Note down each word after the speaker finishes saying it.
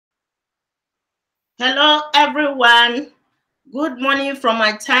Hello, everyone. Good morning from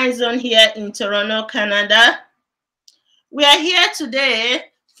my time zone here in Toronto, Canada. We are here today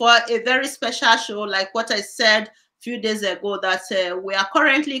for a very special show, like what I said a few days ago, that we are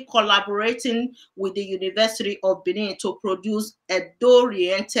currently collaborating with the University of Benin to produce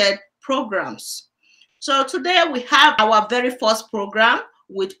Edo-oriented programs. So today we have our very first program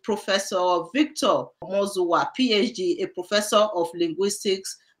with Professor Victor Omozuwa, PhD, a professor of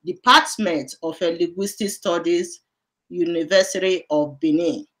linguistics, Department of Linguistic Studies, University of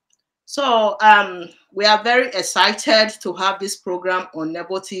Benin. So we are very excited to have this program on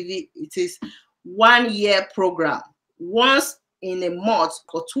Nebo TV. It is 1 year program, once in a month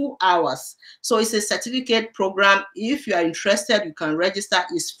for 2 hours. So it's a certificate program. If you are interested, you can register.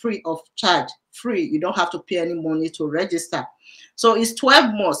 It's free of charge, free. You don't have to pay any money to register. So it's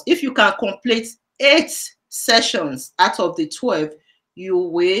 12 months. If you can complete 8 sessions out of the 12, you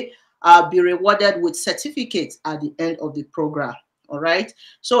will be rewarded with certificates at the end of the program. All right.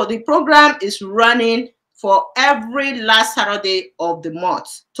 So the program is running for every last Saturday of the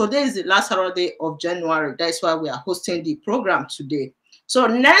month. Today is the last Saturday of January. That's why we are hosting the program today. So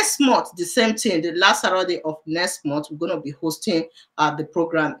next month, the same thing, the last Saturday of next month, we're going to be hosting the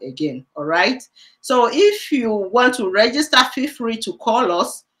program again. All right. So if you want to register, feel free to call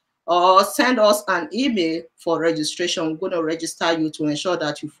us or send us an email for registration. We're going to register you to ensure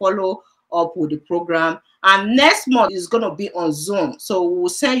that you follow up with the program. And next month is going to be on Zoom. So we'll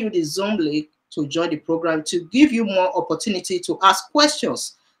send you the Zoom link to join the program to give you more opportunity to ask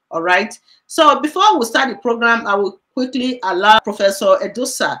questions. All right. So before we start the program, I will quickly allow Professor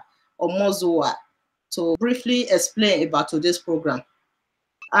Edosa Omozuwa to briefly explain about today's program.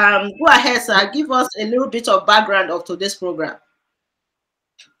 Go ahead, sir. Give us a little bit of background of today's program.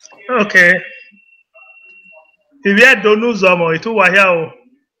 Okay. If you don't know Zomo, it's why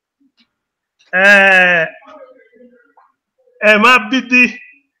ma bidi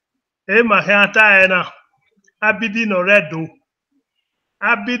ma hata na abidi no redo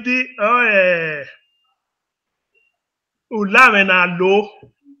abidi ulame na lo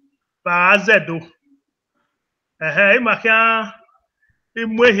ba azedo ma ka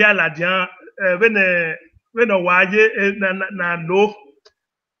imwe hia ladian when waje na lo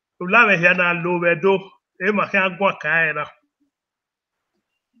ulame hia na lo wedo ma ka gwa ka na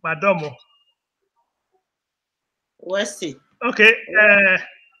madomo. Wesley. Okay.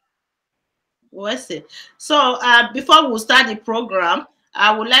 Wesley. So before we start the program,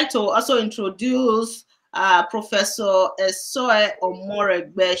 I would like to also introduce Professor Edosa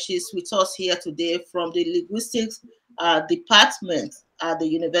Omozuwa. She's with us here today from the Linguistics Department at the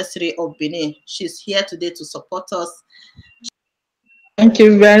University of Benin. She's here today to support us. Thank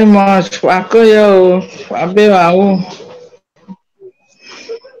you very much.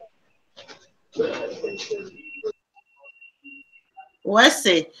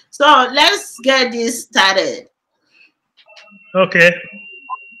 Wesley. So let's get this started. Okay.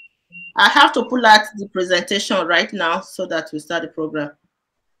 I have to pull out the presentation right now so that we start the program.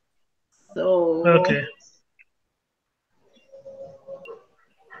 So okay.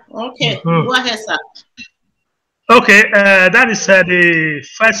 Okay, go ahead, sir. Okay, that is the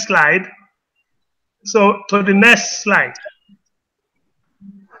first slide. So to the next slide.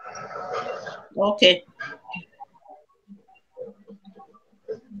 Okay.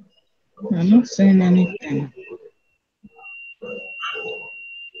 I'm not saying anything.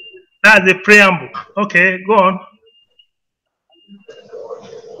 That's the preamble. Okay, go on.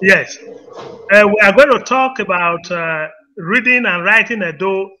 Yes. We are going to talk about reading and writing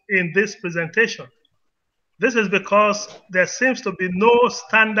Edo in this presentation. This is because there seems to be no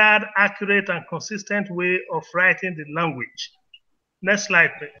standard, accurate, and consistent way of writing the language. Next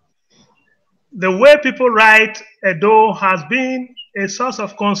slide, please. The way people write Edo has been a source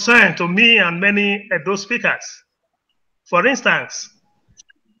of concern to me and many Edo speakers. For instance,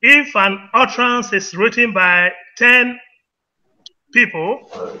 if an utterance is written by 10 people,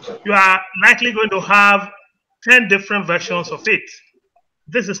 you are likely going to have 10 different versions of it.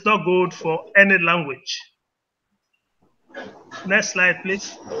 This is not good for any language. Next slide,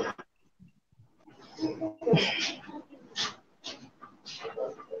 please.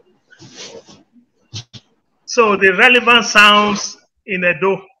 So the relevant sounds in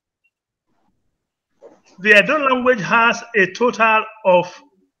Edo. The Edo language has a total of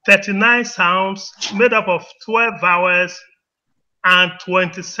 39 sounds made up of 12 vowels and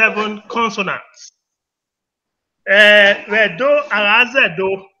 27 consonants. Edo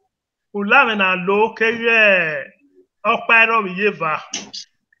Arazedo Ulamena lo keye okparo yeva.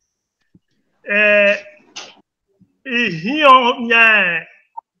 Ihion nya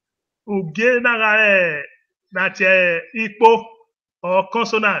uge naga that ikpo or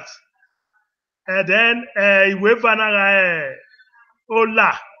consonant. And then iweva naga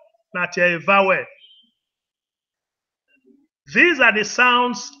ola that vowel. These are the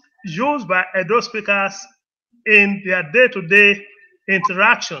sounds used by Edo speakers in their day-to-day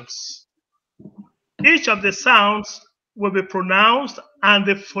interactions. Each of the sounds will be pronounced, and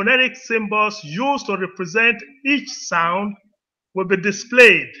the phonetic symbols used to represent each sound will be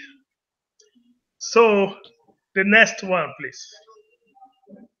displayed. So, the next one, please.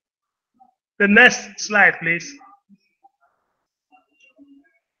 The next slide, please.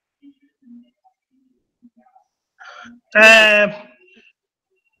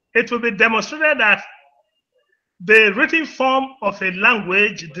 It will be demonstrated that the written form of a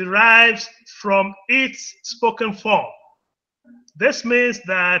language derives from its spoken form. This means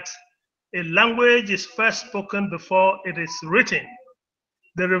that a language is first spoken before it is written.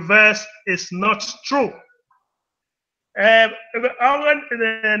 The reverse is not true. In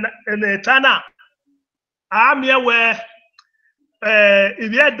the Tana, I'm here where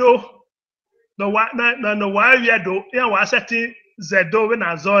if you do no why you do, you know, setting zedo when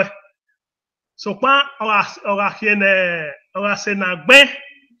I saw. So, pa or say na gbe,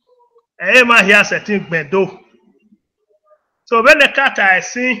 ma here setting gbedo. So when the cat I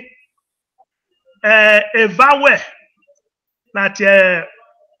see a vowel that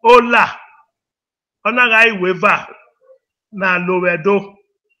ola onagai weva na lowedo.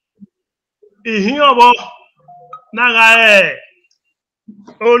 Ihiobo naga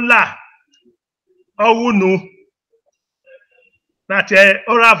ola owunu that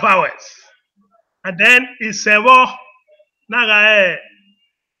oral vowels. And then isewo naga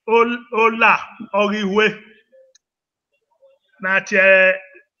ola oriwe that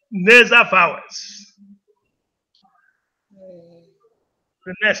nasal vowels.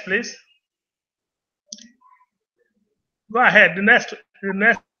 The next, please. Go ahead. The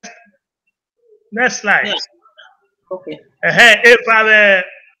next slide. Yeah. Okay. If I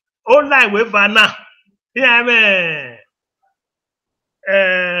ola weva na, yeah,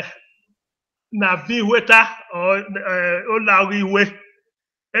 na viweta or ola oriwe.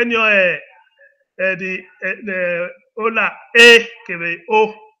 Any the ola e kebe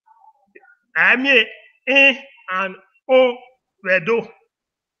o. I mean e and o redo.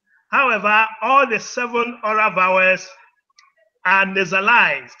 However, all the 7 oral vowels are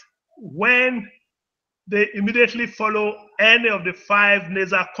nasalized when they immediately follow any of the 5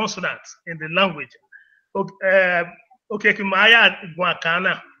 nasal consonants in the language. Okay, Kimaya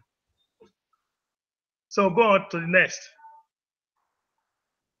Guakana. So go on to the next.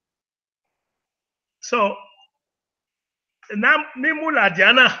 So now Nimula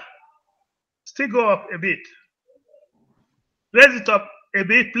Diana, still go up a bit. Raise it up a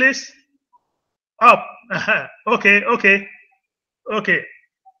bit, please. Up. Okay.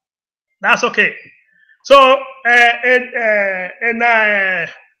 That's okay. So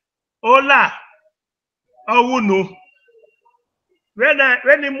ola owunu when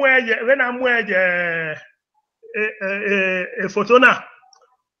I'm a photo now.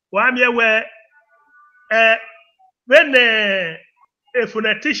 One year where when a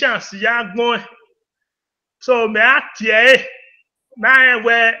phoneticians ya going, so me atie na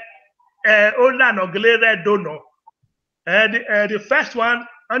where ola no glere dono. The first one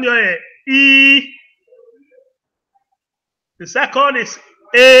on your E. The second is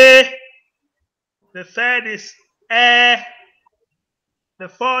A. The third is E. The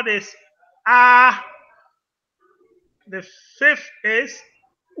fourth is A. The fifth is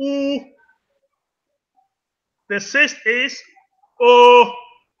U. The sixth is O.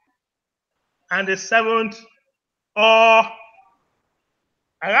 And the seventh O.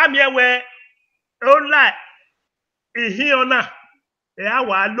 I'm here where ola ihiona ya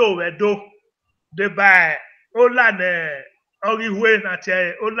wa lo wedo de by ola ne oriwe na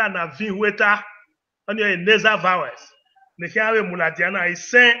tie ola na vinweta on your nasal vowels. Ne hiawe muladiana is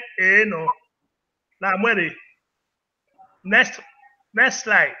say no. Now I'm ready. Next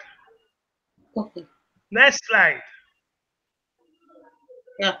slide. Okay. Next slide.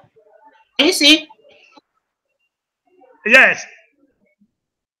 Yeah. Can you see? Yes.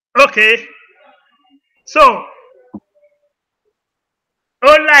 Okay. So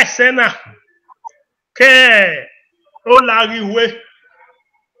ola sena ke ola riwe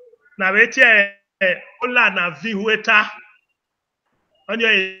na betie ola na viweta on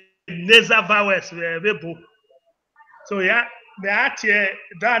your nasal vowels bebo. So yeah, the art here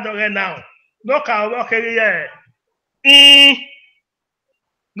that now. No can work here.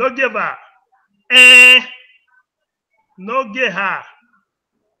 No give her. No give her.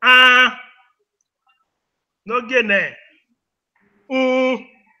 no gene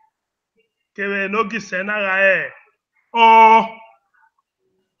kewe no gise na ga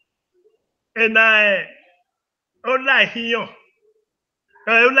ena o la hiyan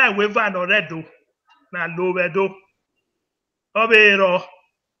o la weva no redo na lo redo obero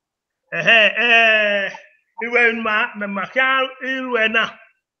iwe ma makia iwe na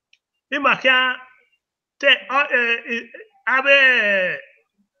imakia te abe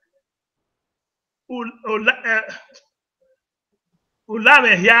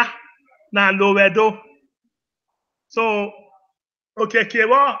ulamehia na lowedo so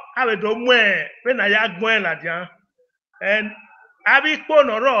okekewo abedo mwe we na ya gbon la dia and abi po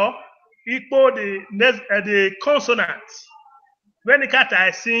noro ipo the consonants when kata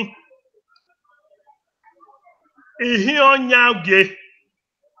isin ihi onya ge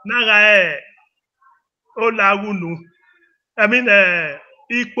na ga olawunu I mean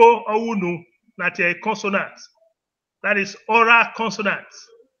ipo owunu na the consonants. That is oral consonants.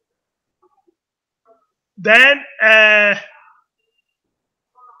 Then,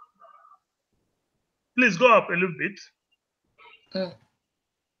 please go up a little bit.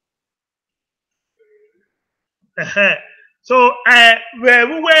 So, where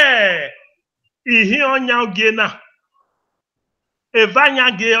we were, ihi onya gena,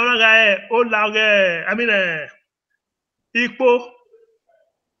 evanya ge onaga olage. I mean, ipo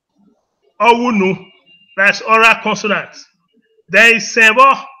owunu. That's oral consonants. There is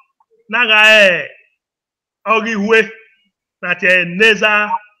sebo naga ogiwe. That is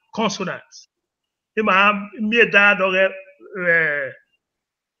nasal consonants. Ima mi da doge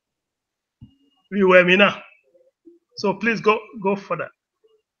so please go further.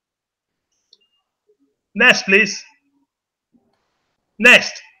 Next, please.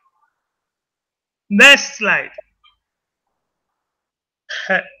 Next slide.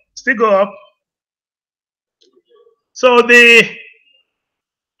 Still go up. So the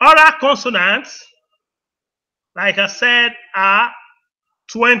oral consonants, like I said, are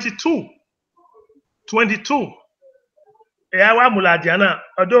 22. 22.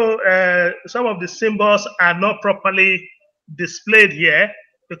 Although some of the symbols are not properly displayed here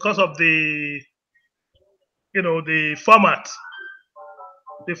because of the the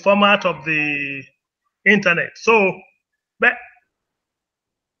format of the internet. So, but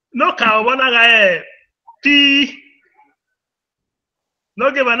no kawana P,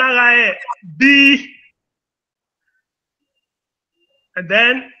 no give an B, and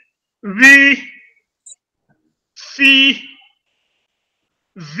then V, C,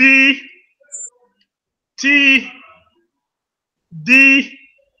 V, T, D,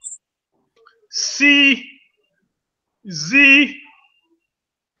 C, Z,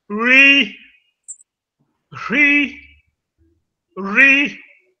 R,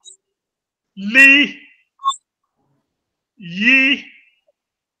 Li, Yi,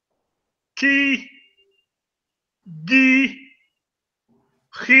 Ki, Gi,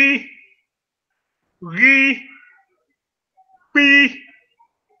 Hi, Ri, Pi,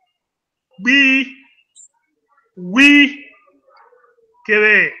 Bi, Wi,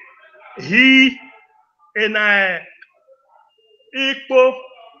 Kere, Hi, and Ikpo,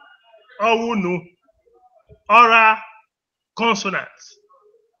 Owunu, oral consonants.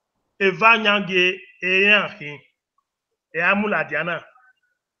 Evanyange, Eyanhi, Eamula Diana.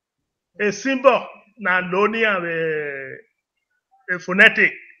 A symbol na lonia a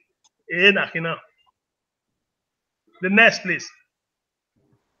phonetic. The next, please.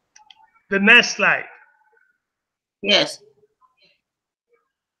 The next slide. Yes.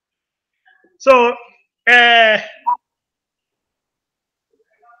 So,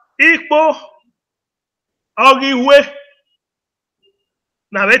 Ikpo Ogiwe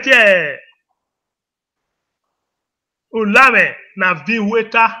na wetie ulame na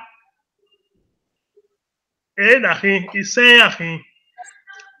viweta na hin isen ahin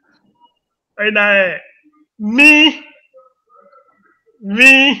na mi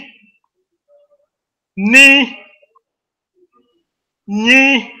ni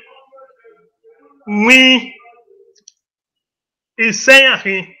nyi wi isen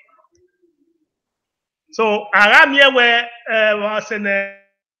ahin. So aramie we was in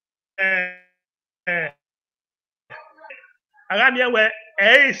aramie we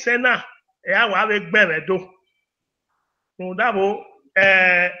sena wa we gbere do. No dabo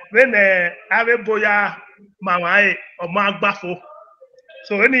when ave boya mawai omo agbafo.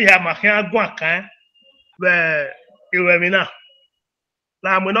 So when ya makin agun akan we iwemina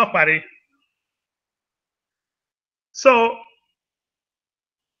la mo no pare. So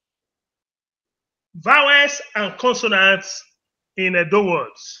vowels and consonants in Edo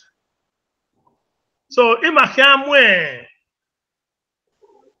words. So imakamwe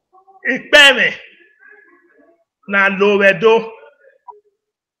ikpeme na lowedo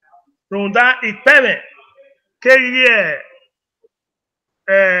ronda ikpeme kerie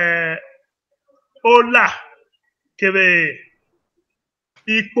ola kebe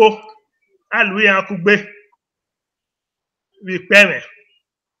ikpo alui akugbe ikpeme.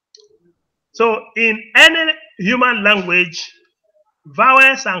 So in any human language,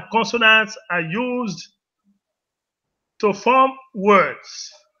 vowels and consonants are used to form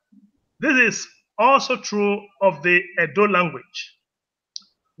words. This is also true of the Edo language.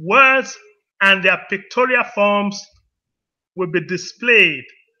 Words and their pictorial forms will be displayed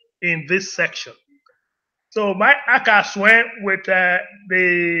in this section. So my Akas went with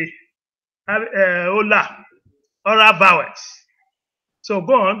the oral vowels. So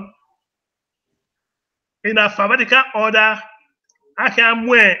go on. In alphabetical order, I can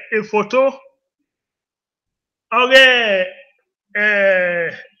wear a photo. Okay,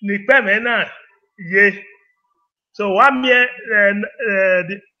 ye. So one year,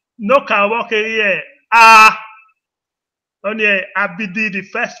 no cow here. Only Abidi, the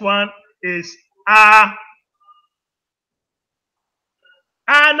first one is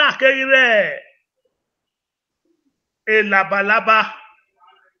Ana kerire labalaba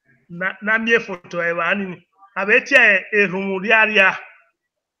na mie photo ewani. Abetia erumuriaria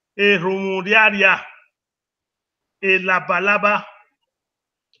labalaba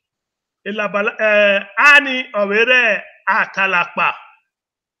ani obere atalakpa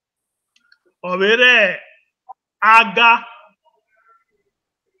obere aga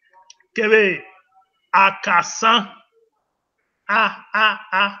kebe akasan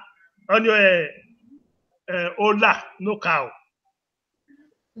onyo ola no cow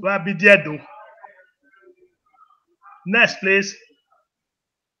wa bidiedo. Next please.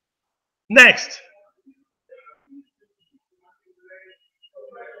 Next.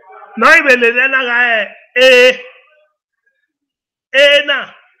 No ibele na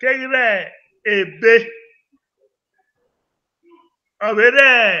na kegire ebe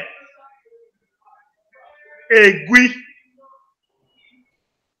obere egui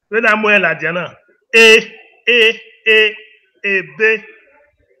when amuela diana ebe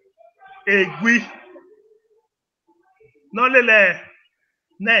egui no lele.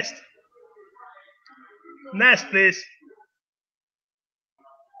 Next please.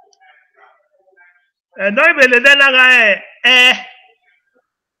 No ibele na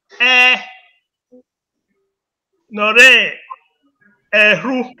nore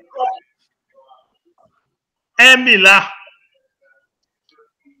eru emila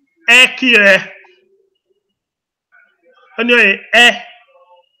ekire onyo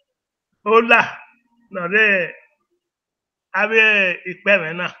ola nore abe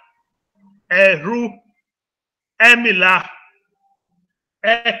ikpeme na eru emila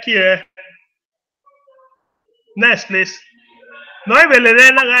ekire. Next please. No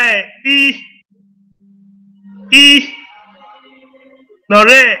ibele na I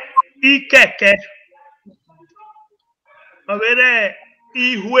nore ikeke obere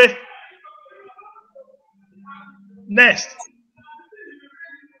ihwe. Next.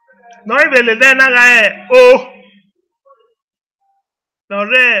 No ibele na o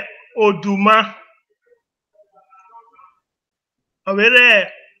nore oduma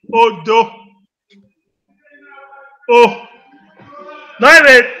obere odo o. No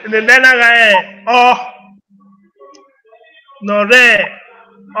ibele na o nore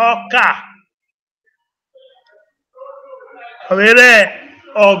oka obere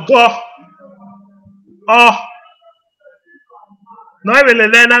ogo o. No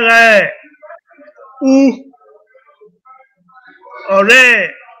ibele na u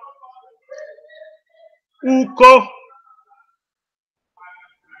ore uko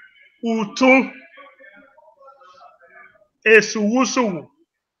utu esuwusuwu.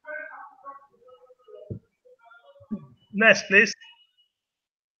 Next please.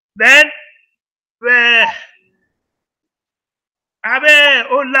 Then abe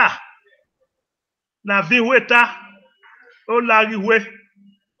ola na viweta ola riwe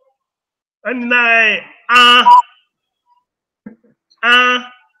na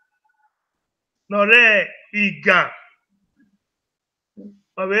nore igan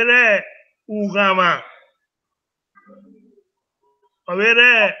obere ugama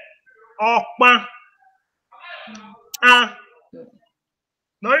obere okpan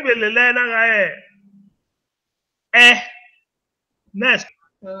no ibele na next.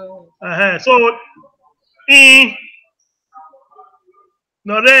 So in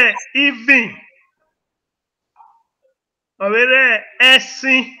nore even obere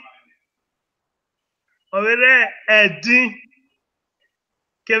esin Overe edin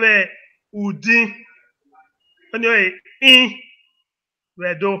kebe udin. Anyway, in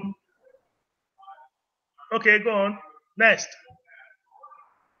redo. Okay, go on. Next.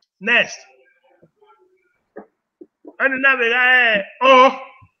 Next. And now we got on.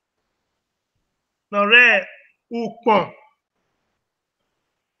 No re upon.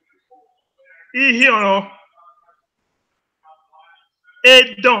 Ihi on.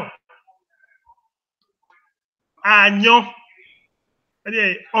 Edon. Anyon.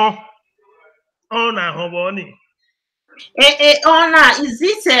 Anyway, on na hoboni. Ona, is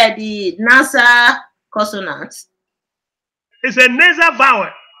it the nasal consonant? It's a nasal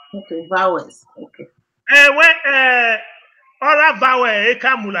vowel. Okay, vowels. Okay. When oral vowel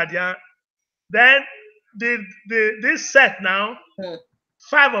ekamuladia, then this set now,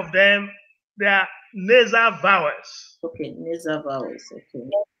 5 of them, they are nasal vowels. Okay, nasal vowels. Okay.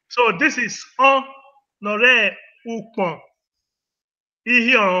 So this is on, nore, upon,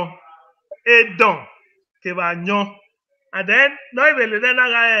 ihion, edon, kevanyon, and then no even then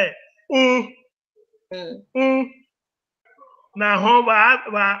na hon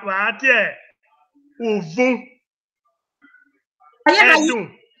va tie uvun.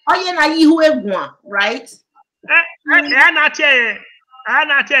 Oye na ihu egwa, right? Na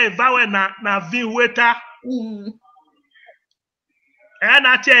tie vowel na vinweta.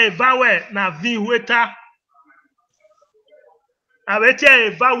 Na tie vowel na vinweta. Abe tie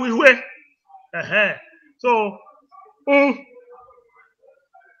vowel. So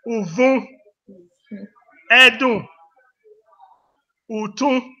uvun, edun,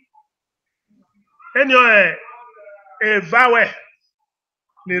 utun. Anyway, a vowel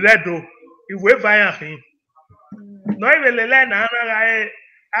ni redo. Iwe vaya hin. No even le na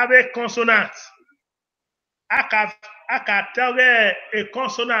abe consonant. Aka tell a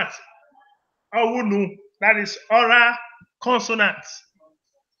consonant. Awunu, that is oral consonant.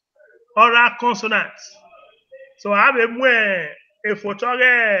 Oral consonant. So I have a photo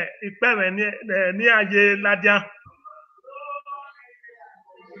ni aye ladian.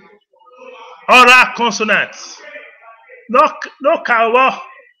 Oral consonant. No kawo.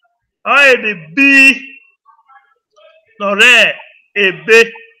 Or the B. No re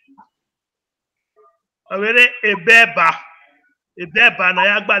ebe. Awere ebeba. Ebeba na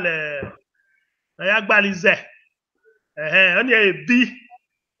yagbalize. Only a B.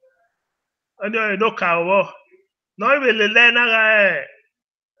 Only no kawo. No even le na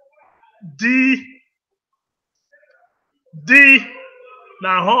D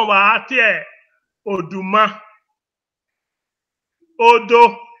na hon wa atie oduma.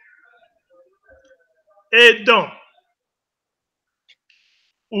 Odo. Edon.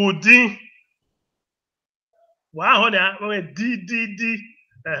 Udin. Wow, honey, D.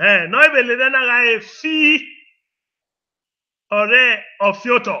 No even le na fi ore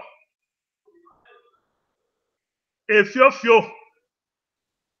ofioto. Efiofio.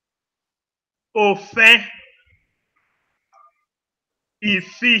 Ofen.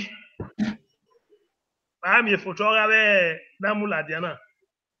 Ifi. I'm a photographer. Namula Diana.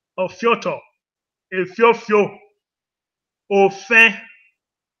 Ofioto. Efiofio. Ofen.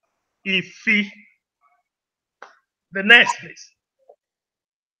 Ifi. The next, please.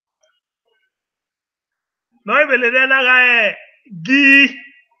 No, even le gi.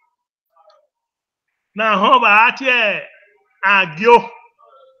 Na hoba atie agio.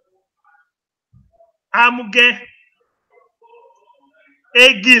 Amuge.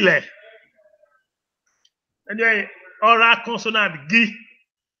 Egile. Anyway, oral consonant gi.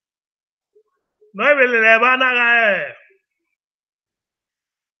 No, even le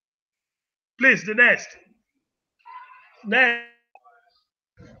please, the next.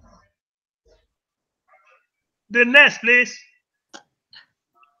 The next, please.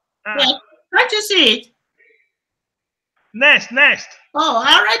 Yeah. Can't you see it? Next. Oh,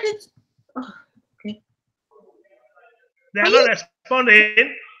 I already. Oh, okay. They are not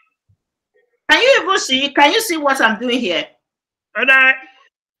responding. Can you even see? Can you see what I'm doing here? And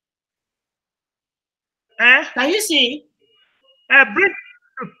Can you see?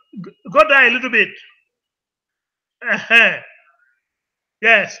 Go down a little bit.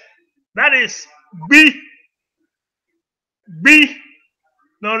 Yes, that is B.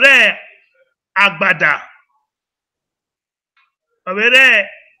 No re agbada. Awere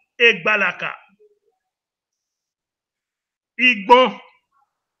egbalaka. Igbon.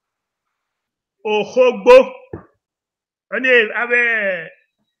 Ohogbo. Ani abe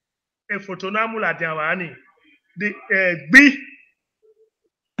a photo na mula diawani. The B.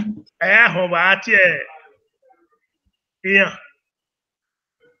 Hoba atie.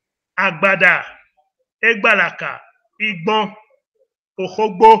 Agbada. Egbalaka, Igbon,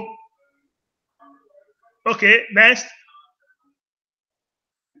 Ohogbo. Okay, next.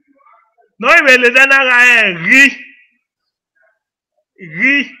 No, il est dans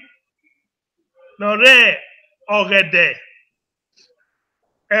ri, nore, orede,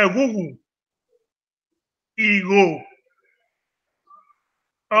 erugu, iro,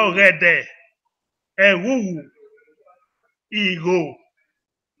 orede, erugu, iro.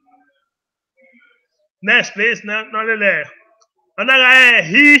 Next, please, no, le. Onaga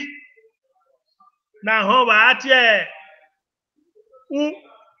hi, na hoba atie,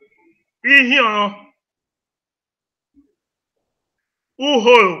 ihion,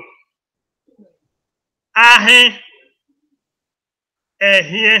 uho, ahen,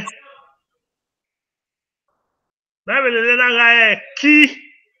 ehien. Báyìí naga ki,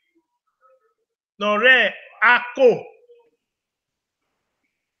 nore, ako,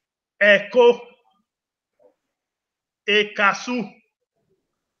 eko, ekasu,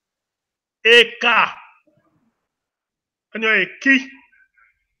 eka, onyo eki,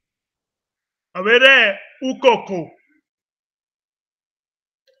 abere ukoko.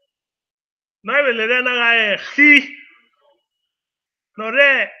 Báyìí naga hi,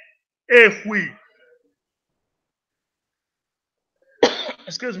 nore, ehui.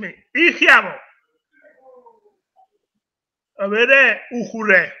 Excuse me, ihiamo. Abere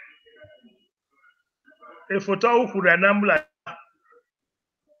ukure. Efoto ukure nambla.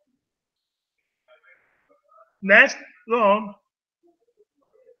 Next, go on.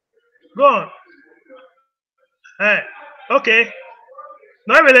 Go on. Hey, okay.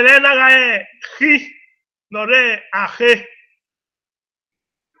 No me le naga hi, nore aje,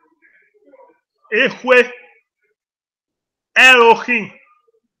 ehue, Elohim,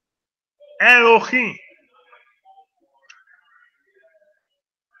 Elohim.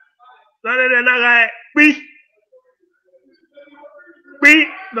 No le naga pi,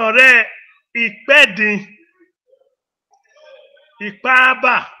 nore ikpedi,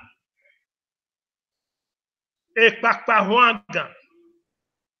 ikpaba, ekpakpahuanga,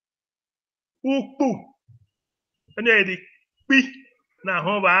 ukpu. Onye di pi na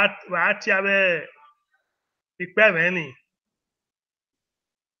ho ba atiabe ikpeveni.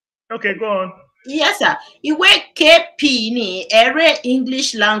 Okay, go on. Yes, sir. Iwe KP ni ere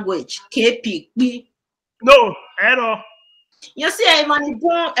English language KP. No, error. You see, I'm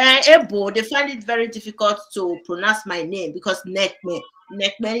able. They find it very difficult to pronounce my name because Nekme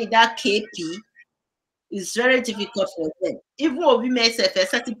that KP is very difficult for them. Even when we may say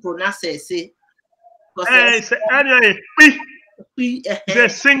first to pronounce it, say Anyway, pi. It's a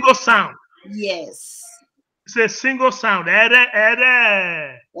single sound. Yes. It's a single sound. Erebo,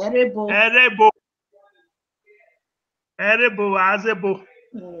 azebo.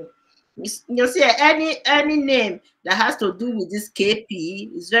 You see, any name that has to do with this KP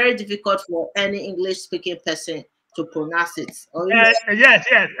is very difficult for any English-speaking person to pronounce it. Yes.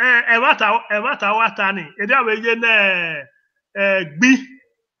 Watani. Gbi.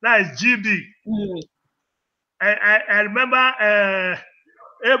 That is GB. I remember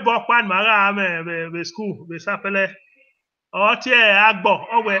Ebokwan Mara school, the Sapele. Otie Agbo,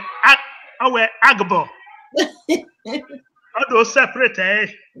 Owe Agbo. All those separate,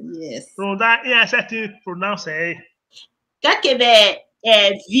 Yes. From that, yes, I think pronounce Kakebe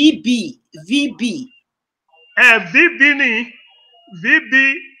VB.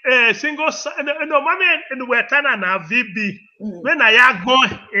 VB single no mommy in Wetana na VB. When I am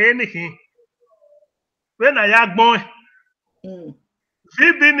going anything. When I am going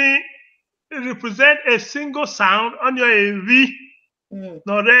VB ni represent a single sound on your V.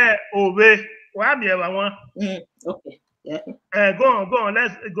 No there obey. Why be one? Okay. Yeah. Go on,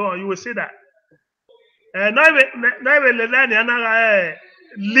 let's go on. You will see that.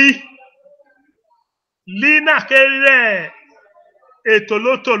 Li na kere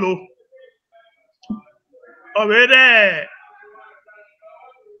etolotolo. Obere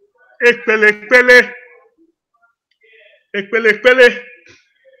ekpele.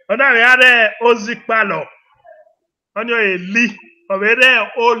 Ona we are ozikpalo. Onyo eli.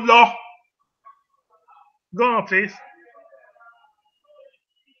 Obere olo. Go on, please.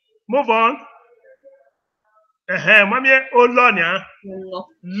 Move on. Mami olo nya.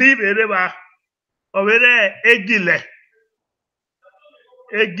 Leave ereba. Obere egile.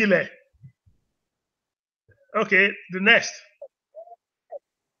 Okay, the next.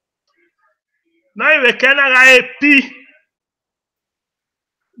 Now we can have P.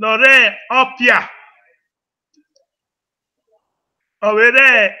 Nore opia.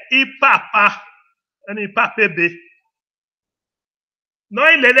 Obere ipapa. And ipapebe. No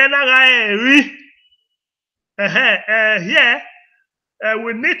ile na ri. Here,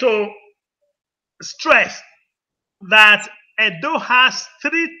 we need to stress that Edo has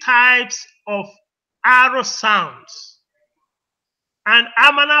 3 types of arrow sounds. And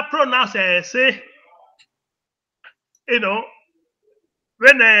I'm gonna pronounce say, you know,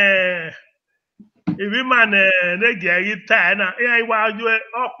 when if a man get tired, I while you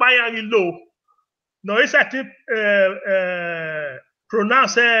up by low. No, it's a tip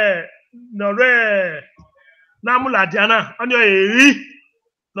pronounce no re namula diana on your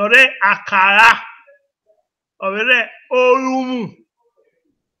no re akara or re orumu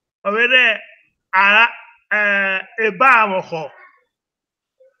or re ara eba moko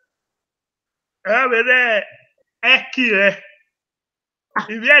re ekire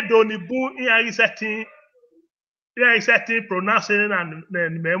if you don't bu in setting pronouncing and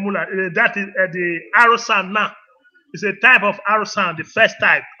memula that is the arrow sound now. It's a type of arrow sound, the first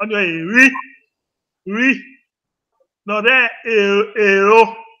type. On your re, no there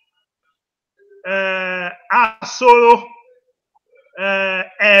ero, asolo,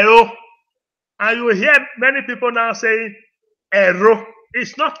 ero, and you hear many people now saying ero.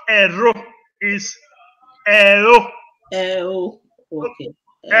 It's not ero, it's ero. Okay.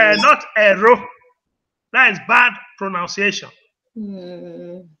 Not ero. That is bad pronunciation.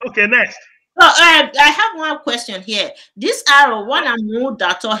 Okay, next. So I have one question here. This arrow, one I moved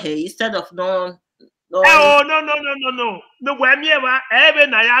that here instead of no. Oh no. No, when me ever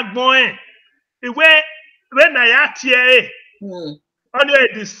na ya gbon when na ya tie only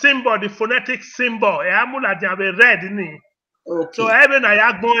the symbol, the phonetic symbol. Amula they have red ni. Okay. So even na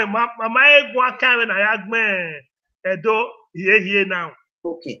ya gbon mama egwa kan when na ya gbon Edo here now.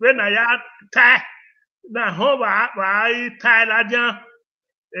 Okay. When na ya tie na ho ba tie la jan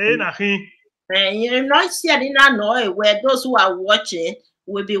na hin. And you're not saying no where those who are watching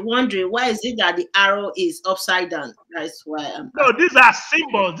will be wondering why is it that the arrow is upside down? That's why I'm No, these are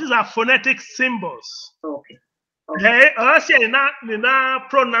symbols. These are phonetic symbols. Okay. They also now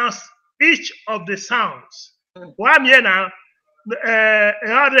pronounce each of the sounds. Why I'm here now?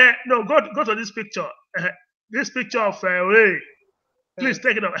 No, go to this picture. This picture of Ore. Please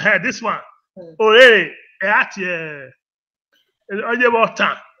take it up. This one. Ore. At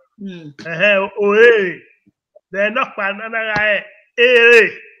Ojebota. Ore. They're not another guy.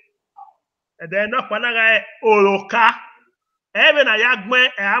 Ere. They're not another guy. Oroka. Even a young man,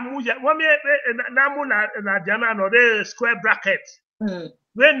 no square brackets.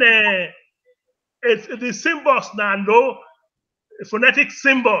 When the symbols now low phonetic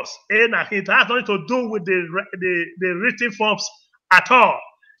symbols, it has nothing to do with the written forms at all.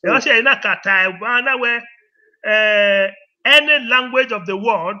 Also, in where any language of the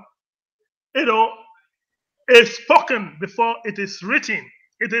world, is spoken before it is written.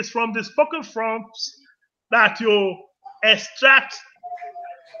 It is from the spoken forms that you extract,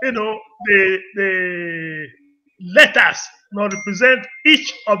 the letters now represent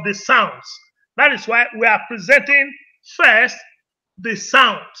each of the sounds. That is why we are presenting first the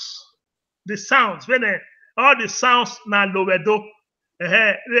sounds. The sounds. When all the sounds now lowedo.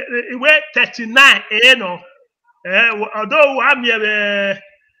 We're 39, although I'm here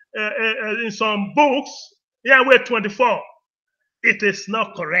in some books, yeah, we're 24. It is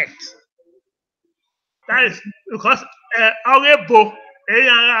not correct. That is because Orebo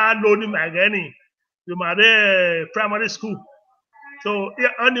Loni Magani, you marry primary school. So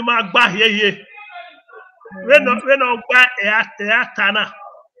only my back here. When on back Tana.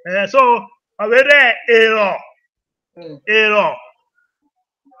 So already error.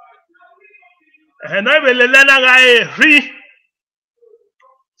 And I will learn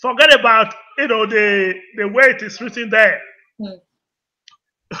forget about the way it is written there.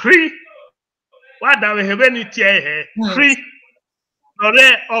 Free. What do we have any here? Free.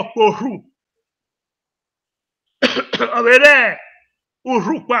 Ore oporu. Ore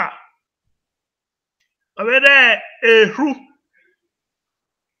urupa. Ore eru.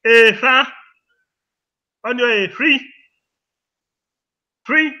 Era. On your free.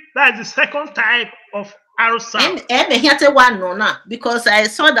 Free. That is the second type of arrow sound. Because I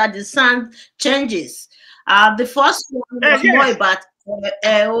saw that the sound changes. The first one was more about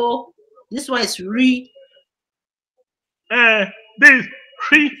this one is re. This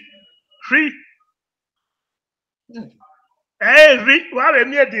re. Re. Well, we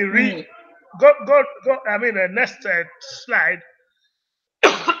near the re. Go. I mean, next slide.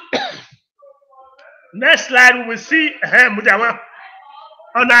 Next slide, we will see Mujawa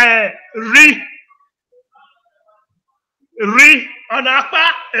on a re on a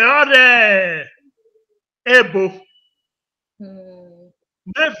pa or ebo.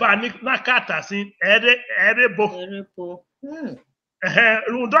 Never nakata sin erebo. Erebo.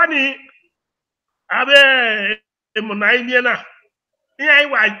 Rudoni abe emunai na.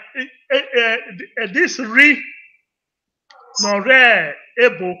 This re no re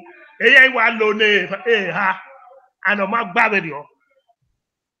ebo. Eya iwa lo ne ha. Ano magbabedio.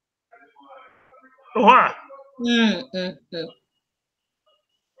 Oha.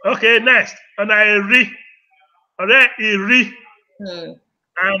 Okay, next. And I re. Ore iri.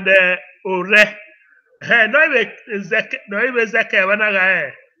 And ore. No even zeke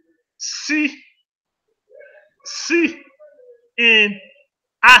wanaga si in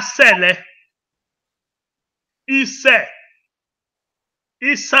asele ise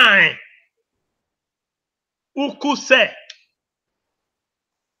isan ukuse.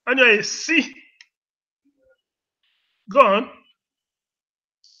 Anyway, si. Go on.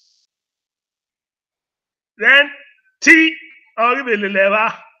 Then T or even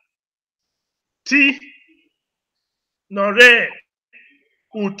leva T nore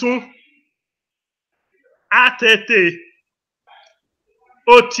utu atete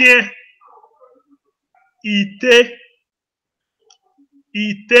otien ite.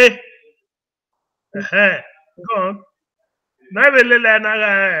 Go on. Na even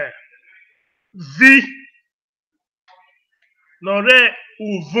na V nore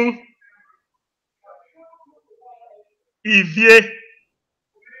uvun ivie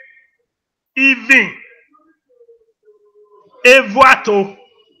even evuato.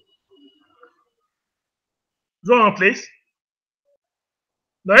 Go on, please.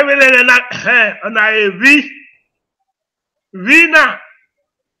 No, even na a V na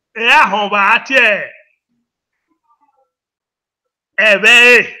hoba atie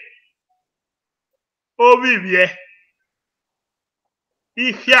ebe obibie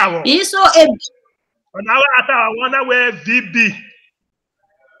ihiawo. Iso a Ona ata wana we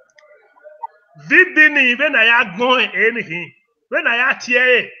VB ni be na ya gbon enihin. Be na ya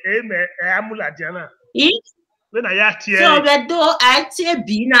tie eme amula diana. Be na ya tie. So we do I say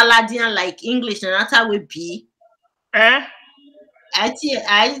B na Ladian like English and that's how we B. I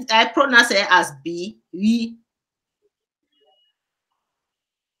pronounce it as B. We.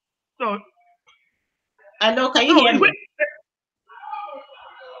 No. Hello, can you hear me?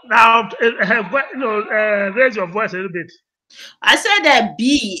 Now, raise your voice a little bit. I said that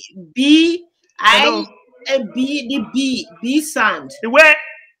B. B sound. Where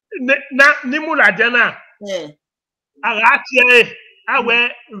na nimula diana. Yeah. Agatie awe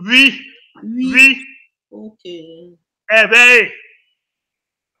we. Okay. Ebe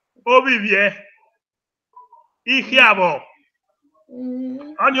obibie ihiabo.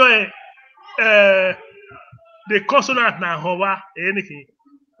 On your the consonant na howa anything.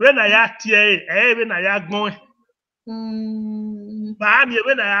 When I ya tie when I ya gbon. Ba mi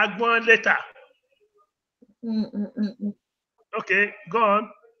when I ya gbon later. Okay, go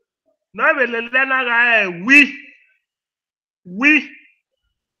on. Now we learn we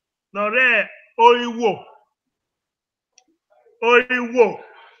no re oiwo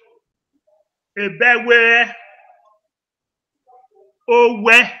ebewe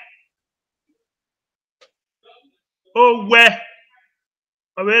owe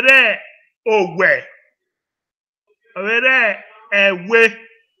owere ewe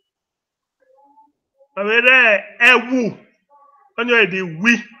owere ewu onyo di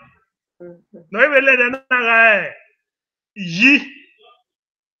wi no even let na yi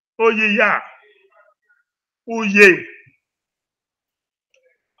oyiya uye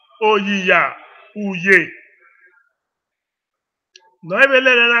no even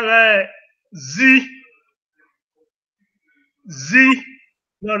let na zi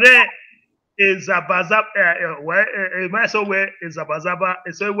no re ezabaza so where ezabazaba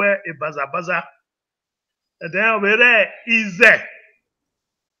so where ebazabaza and then over there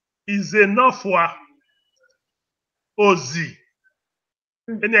is enough for ozi.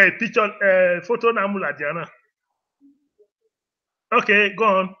 In a picture photo na mula diana. Okay, go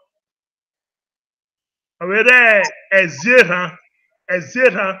on. Over there ezira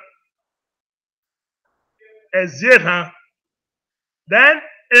then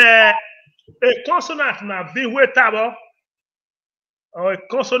a consonant na biwe tabo or a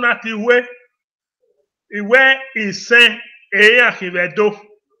consonant iwe isen eya kibedo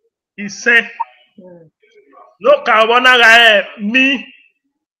isen no carbona mi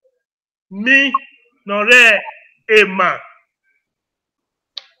no re ema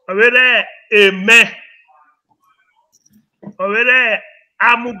overe eme overe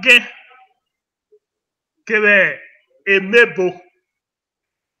amuge kebe emebo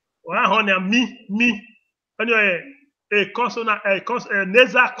wa honya mi onyo a consonant, a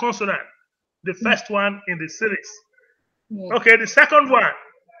nasal consonant, the first one in the series. Okay, the second one,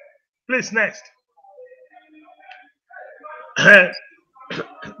 please, next.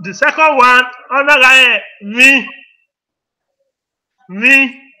 The second one, under me.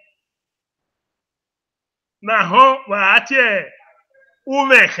 Na ho wa atie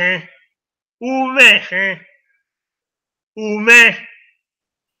ume,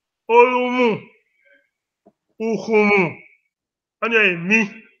 olumu, ukumu. Onye mi.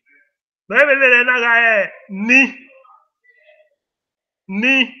 Na ebele na ga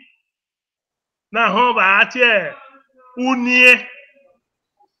ni. Na ho wa atie unie,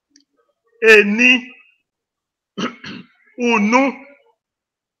 eni, unu.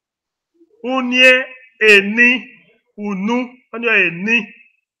 Unye, eni, unu, onye eni.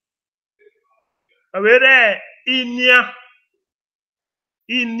 Awere inia.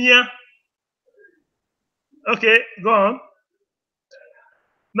 Okay, go on.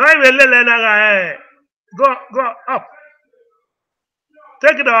 Now I will let go up.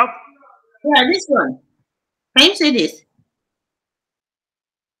 Take it up. Yeah, this one. Can you see this?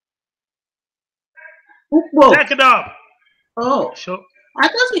 Take it up. Oh, sure. I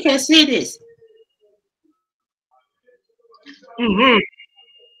thought you can see this.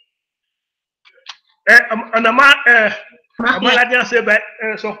 Amaladian say, but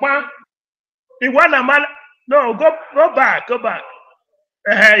so far, if one no, go back.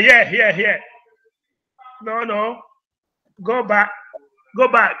 Here. No, go back.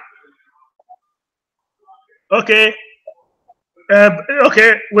 Okay.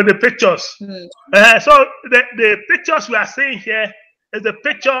 Okay, with the pictures. So the pictures we are seeing here is a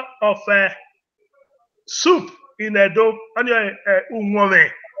picture of soup in a dough.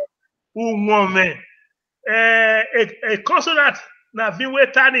 A consonant na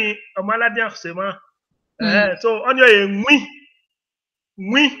vinweta ni Omaladian sema. So on your mwi,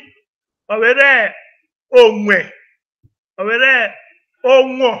 over onwe,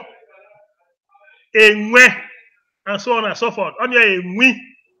 onwo, enwe, and so on and so forth. On your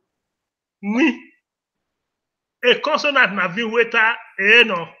mwi, a consonant na vinweta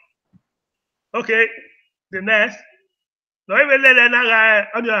no. Okay, the next. No, even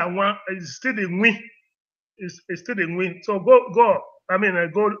on your one is still the mwi. It's still the win. So go. I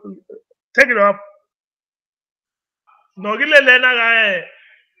mean, go take it up. No, gile na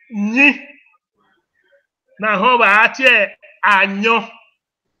ni na ho ba atie anyo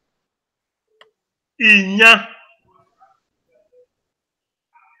inya.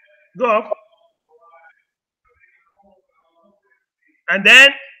 Go up. And then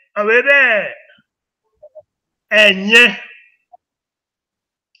over there enye.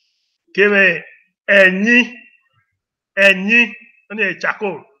 Give enyi, only a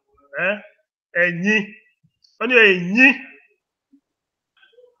charcoal, enyi, only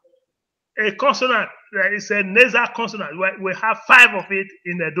a consonant. It's a nasal consonant. We have 5 of it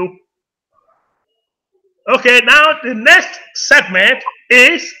in the do. Okay, now the next segment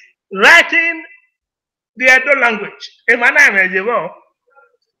is writing the Edo language.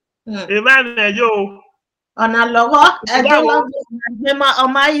 On a logo, Edo language,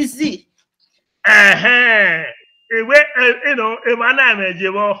 easy. You know,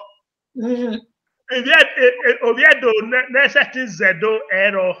 Oviedo necessity zedo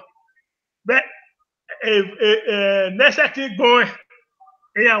error, but necessity going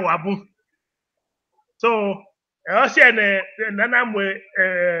here wabu. So I say nanamwe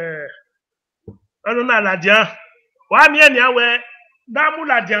anuna ladian. Wa mi eni awe namu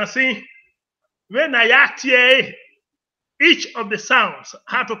ladian si when I act each of the sounds,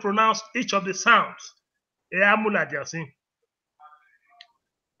 how to pronounce each of the sounds.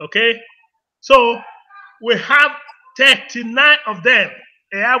 Okay, so we have 39 of them.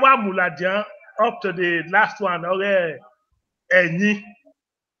 Up to the last one. Okay,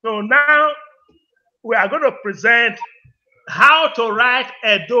 so now we are going to present how to write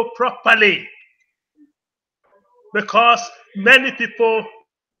Edo properly, because many people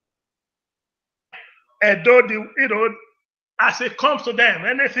Edo, as it comes to them,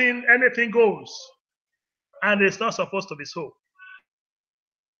 anything goes, and it's not supposed to be so.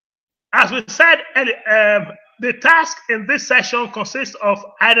 As we said, the task in this session consists of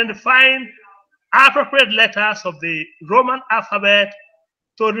identifying appropriate letters of the Roman alphabet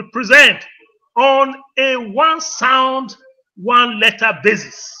to represent on a one sound, one letter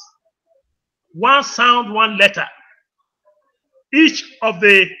basis. One sound, one letter. Each of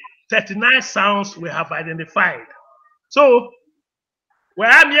the 39 sounds we have identified. So, where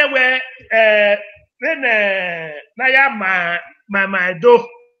I'm here, when my do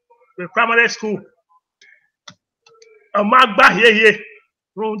with primary school, Omagba yeye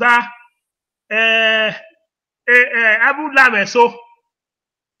runda abula meso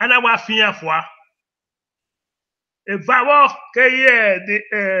ana wa fian fois evawo keye de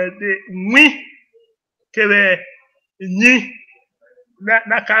nwi kebe nyi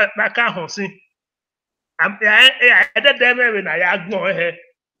na ka hosin am ya de dem na ya gbon he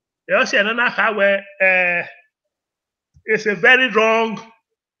you see na ka we it's a very wrong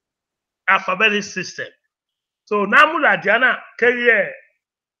alphabetic system. So namula diana keye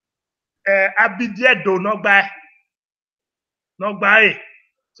abidie do nogba e.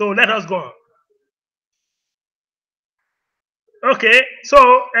 So let us go on. Okay,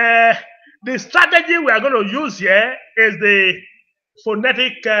 so the strategy we are going to use here is the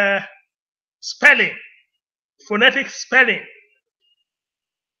phonetic spelling. Phonetic spelling.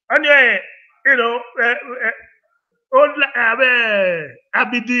 Anyway, you know,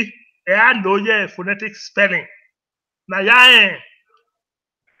 abidi phonetic spelling. Now,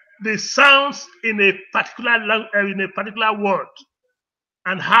 the sounds in a particular word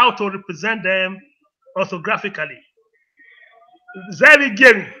and how to represent them orthographically. Very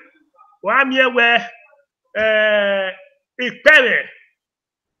game. One year where ikpere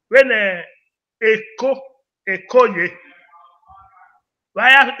when ekoye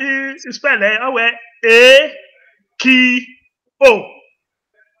why spell a ki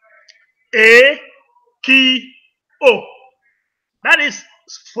o that is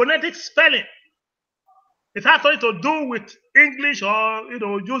phonetic spelling. It has nothing to do with English or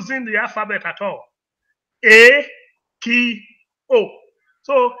using the alphabet at all. A ki o.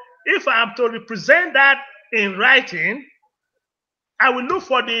 So if I am to represent that in writing, I will look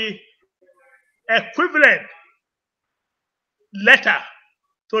for the equivalent letter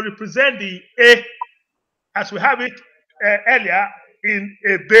to represent the A as we have it earlier in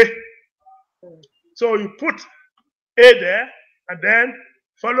a B. So you put A there and then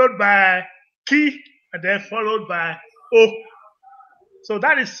followed by key and then followed by O. So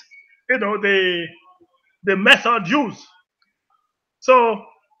that is, the method used. So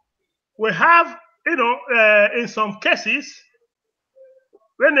we have, in some cases,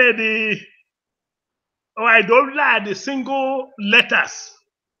 when I don't like the single letters.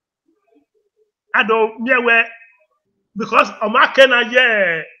 I don't where because Omakena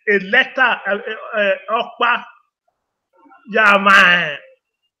a letter okpa my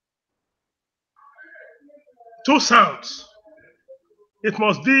two sounds. It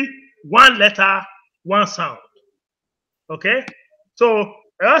must be one letter, one sound. Okay? So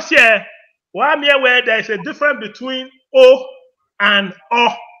here, where there is a difference between O and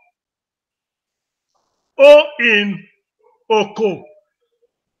O. O in Oko.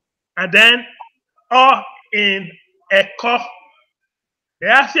 And then O in Eko.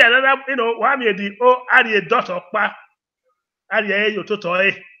 Yeah, see another, the O add a dot okpa. Add a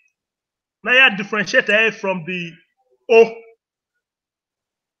yototo. Now you differentiate from the O.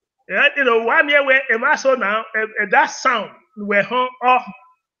 Yeah, 1 year where a now that sound were off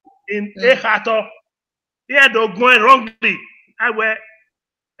in a hato. Here though going wrongly. I were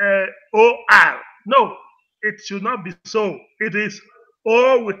OR. No, it should not be so. It is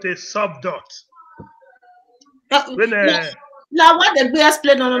O with a sub dot. Now, what the bear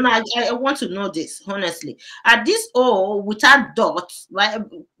explain? No, I want to know this honestly. Are this O without dots? By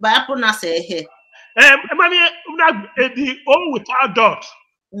pronounce here. The O without dot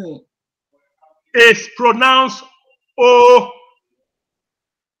is pronounced O.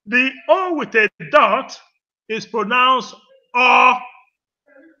 The O with a dot is pronounced O.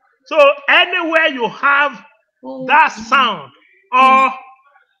 So anywhere you have that sound, or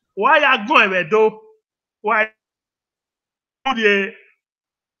why are going do why a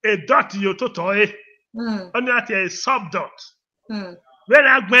dot you to only at a sub dot. When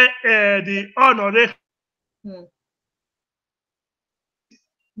I went the honor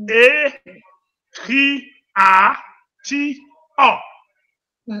A-H-A-T-O.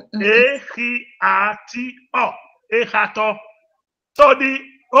 A-H-A-T-O. Ehato. So the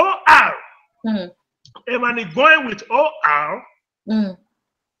O-R, when it's going with O-R,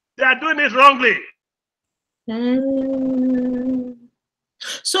 they are doing it wrongly.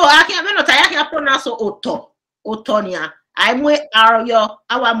 So I can't pronounce Oto. Otonia. I'm with Ario,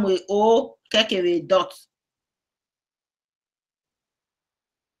 I'm with O, Keke dot.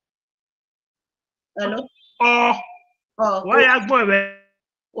 Hello? Why are you going with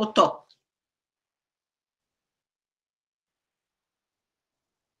Oto?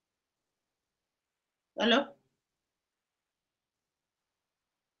 Hello?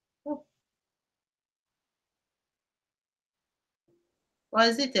 What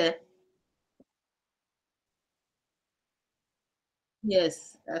is it there?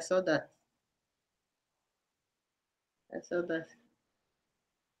 Yes, I saw that. I saw that.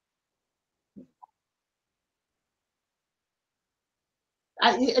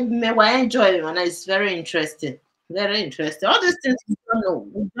 I enjoy it, and it's very interesting. Very interesting. All these things we don't know.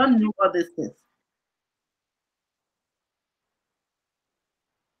 We don't know all these things.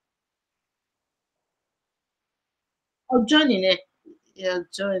 Oh, join in it. Yeah,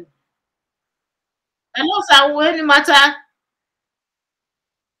 join. Hello, sir. When matter,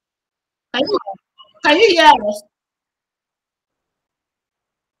 can you hear us?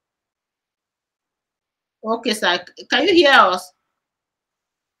 Okay, sir. Can you hear us?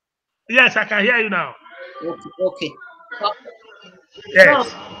 Yes, I can hear you now. Okay, okay. So,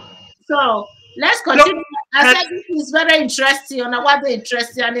 Yes. so let's So, continue. I said this is very interesting. On what the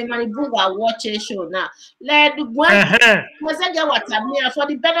interesting and the book I watch a show now. Let when for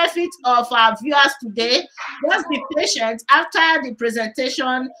the benefit of our viewers today, just be patient. After the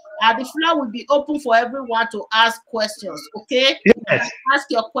presentation, the floor will be open for everyone to ask questions. Okay, yes. ask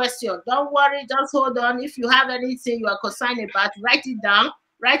your question. Don't worry, just hold on. If you have anything you are concerned about, write it down.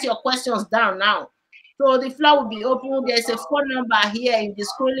 Write your questions down now. So the floor will be open. There's a phone number here in the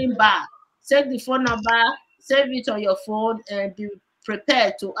scrolling bar. Take the phone number, save it on your phone, and be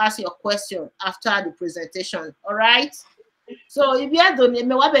prepared to ask your question after the presentation. All right? So if you don't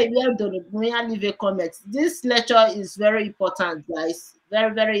leave a comment. This lecture is very important, guys.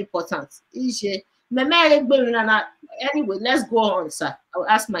 Very, very important. Anyway, let's go on, sir. I'll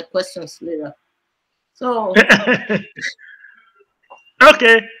ask my questions later. So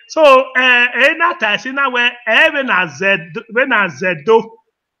okay, so na tasi na we ebe na zedo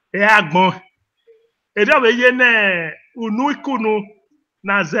agbon edo we ye na unu ikunu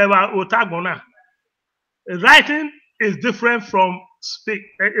na zewa otagbona. Writing is different from speak.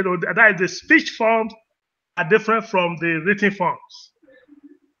 That is the speech forms are different from the written forms.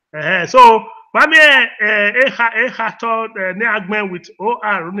 So mami ehato ne agben with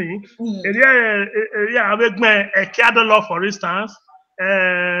or ni eri abegben ekiadolo for instance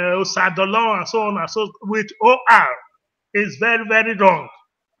osadolo and so on and so with or is very, very wrong.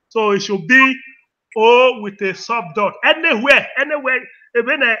 So it should be o with a subdot anywhere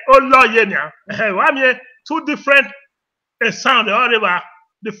even two different sound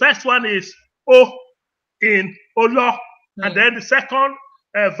the first one is o in olo and then the second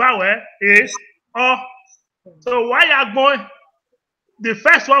vowel is o. So why are going? The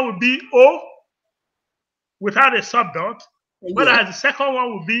first one would be o without a subdot, whereas the second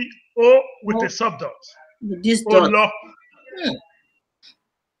one would be o with a subdot. With this dot.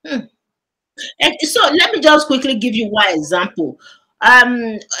 So let me just quickly give you one example.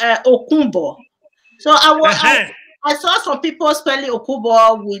 Okumbo. So I saw some people spelling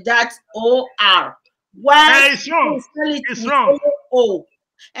Okumbo with that O-R. Why it's wrong. It's wrong. O.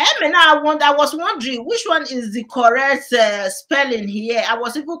 I was wondering which one is the correct spelling here. I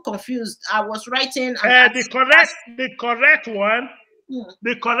was even confused. I was writing. The correct one.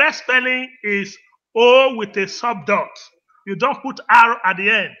 The correct spelling is O with a subdot. You don't put R at the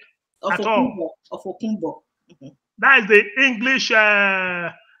end of at Okumbo, all. Of Okumbo. That is the English,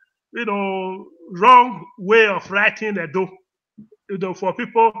 wrong way of writing Edo. For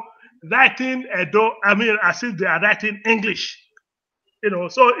people writing Edo, I mean, as if they are writing English.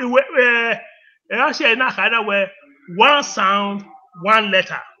 So it actually in a way one sound, one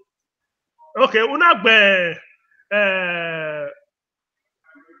letter. Okay, unagbe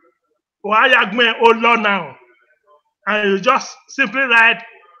Olo now, and you just simply write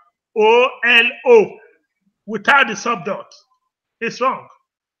O-L-O without the subdot. It's wrong.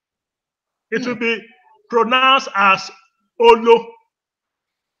 It will be pronounced as Olo.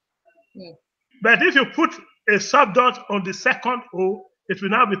 But if you put a subdot on the second O, it will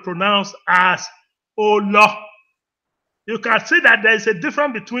now be pronounced as Olo. You can see that there is a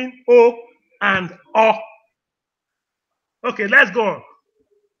difference between O and O. Okay, let's go on.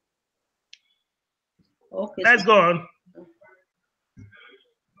 Okay. Let's go on.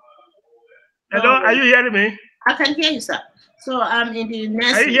 Hello, are you hearing me? I can hear you, sir. So I'm in the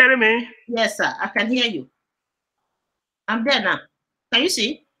next. Are you hearing me? Yes, sir. I can hear you. I'm there now. Can you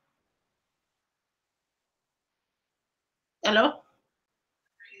see? Hello?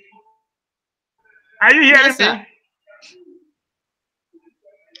 Are you hearing me? Sir.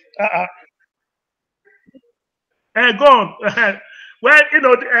 Go on. Well,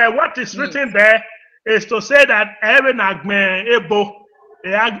 what is written there is to say that every agme ebo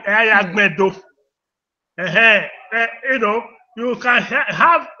agme do. You can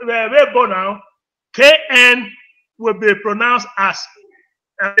have ebo now. KN will be pronounced as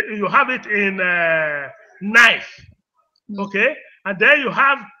you have it in knife. Okay, And then you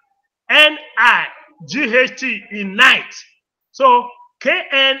have N-I-G-H-T in night. So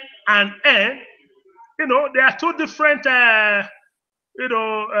K-N and N, there are two different,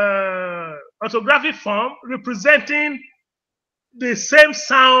 orthographic form representing the same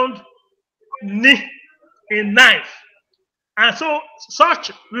sound, ni, in knife. And so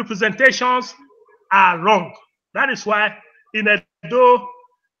such representations are wrong. That is why in Edo,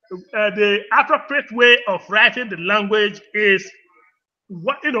 the appropriate way of writing the language is,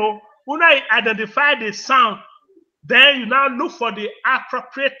 when I identify the sound, then you now look for the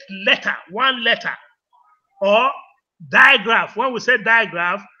appropriate letter, one letter, or digraph. When we say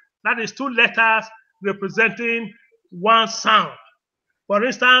digraph, that is two letters representing one sound. For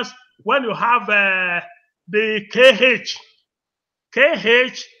instance, when you have the KH,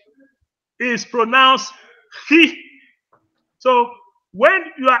 KH is pronounced he. So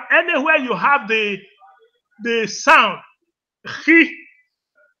when you are anywhere you have the sound he,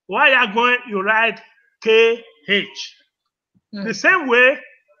 while you are going, you write KH. The same way,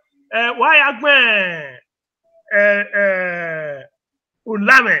 while you are going,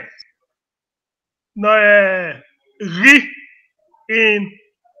 ulame, no ri in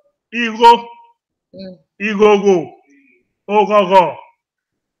igo, igogo, ogogo.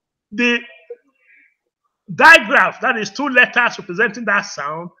 The digraph, that is two letters representing that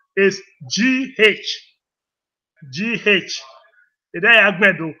sound, is GH. GH. Then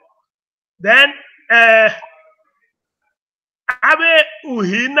abe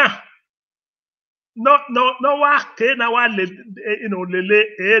uhina. No wa ke na wa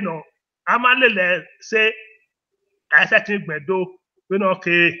lele amalele say asatin gbedo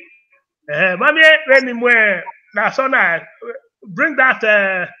ke mami when mwe na so na bring that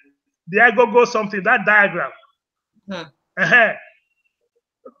the agogo something, that diagram.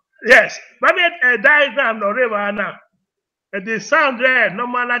 Yes, mami diagram no reba na the sound there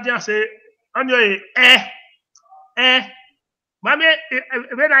normal just say on your mami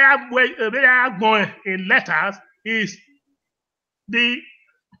when I have going in letters is the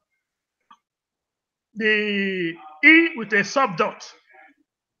E with a subdot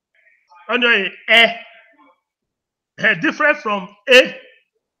on your different from A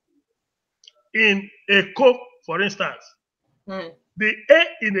in a co, for instance. The A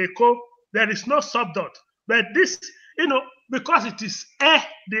in a co, there is no subdot. But this, because it is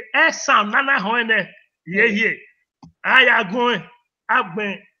the sound, I am going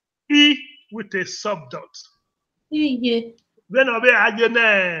E with a subdot. When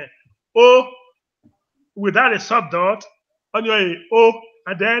I O without a subdot on your O,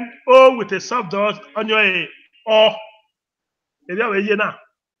 and then O with a subdot on your O.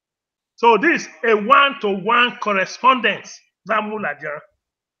 So this is a one-to-one correspondence. That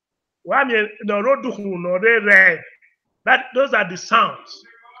those are the sounds.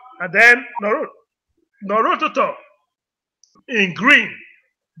 And then Norototo in green,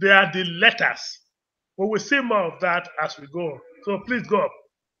 they are the letters. We will see more of that as we go. So please go up.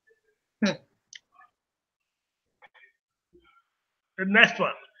 The next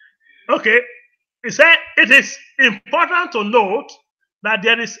one. Okay. It said it is important to note that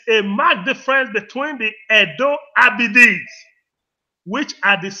there is a marked difference between the Edo Abidis, which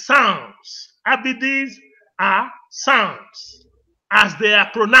are the sounds. Abidis are sounds as they are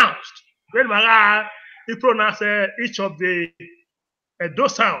pronounced. When he pronounces each of the Edo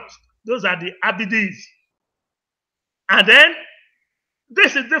sounds, those are the Abidis. And then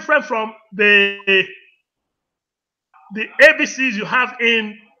this is different from the ABCs you have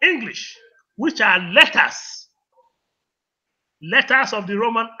in English, which are letters of the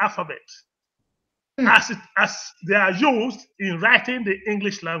Roman alphabet, as they are used in writing the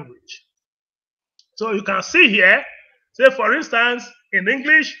English language. So you can see here, say for instance, in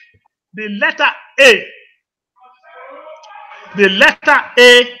English, the letter A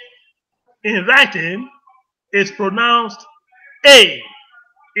in writing is pronounced A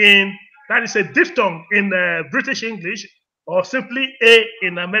that is a diphthong in British English, or simply A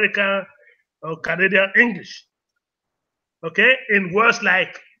in American or Canadian English. Okay, in words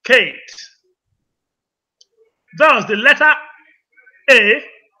like Kate. Thus, the letter A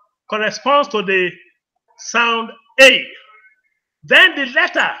corresponds to the sound A. Then the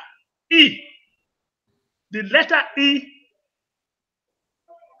letter E. The letter E.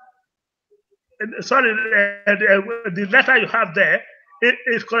 Sorry, the letter you have there,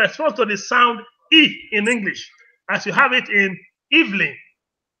 it corresponds to the sound E in English, as you have it in Evelyn.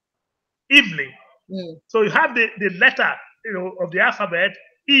 Evelyn. So you have the letter of the alphabet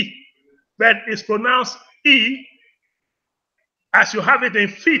E, but it's pronounced E as you have it in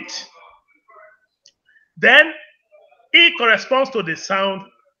feet. Then E corresponds to the sound.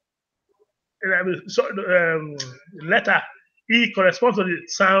 Letter E corresponds to the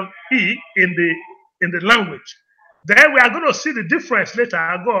sound E in the language. Then we are going to see the difference later.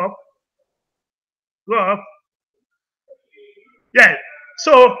 I'll go up. Go up. Yeah.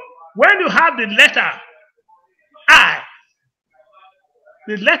 So when you have the letter I,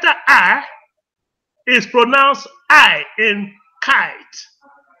 the letter I is pronounced I in kite.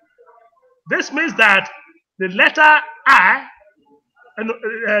 This means that the letter I and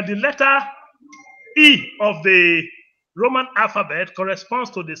the letter E of the Roman alphabet corresponds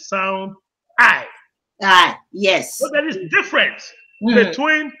to the sound I. Yes. So there is difference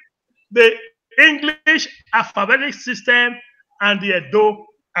between the English alphabetic system and the Edo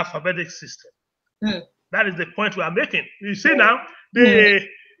alphabetic system. That is the point we are making. You see now, the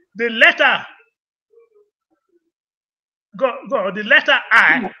letter the letter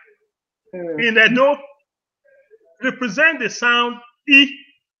I in Edo represent the sound E,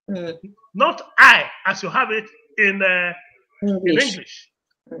 not I as you have it in English.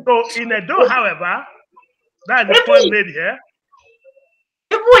 So in Edo, however, that's the point made here.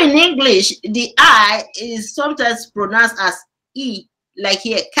 Even in English, the I is sometimes pronounced as E, like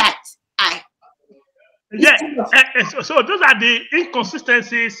here, cat, I. Yeah, so those are the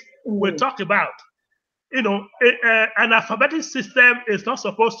inconsistencies we talk about. You know, an alphabetic system is not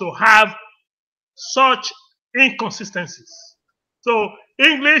supposed to have such inconsistencies. So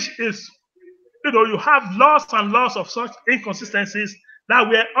English is, you know, you have lots and lots of such inconsistencies that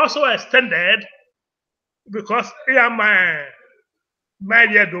were also extended because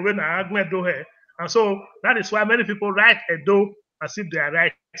and so that is why many people write Edo as if they are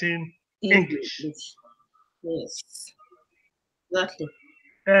writing English. Yes, exactly.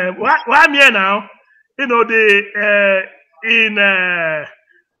 Why I'm here now, you know, the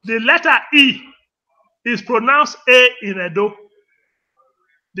letter E is pronounced A in Edo.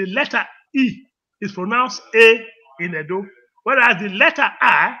 The letter E is pronounced A in Edo, whereas the letter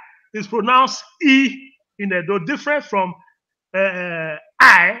I is pronounced E in Edo, different from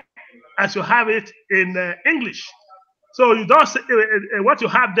I as you have it in English. So you don't say what you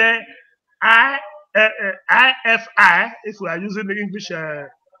have there, IFI, if we are using the English,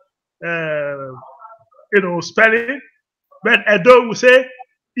 you know, spelling, but Edo will say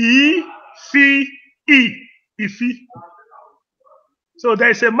E, Fi, E, Ifi. So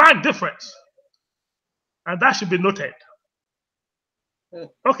there is a marked difference, and that should be noted.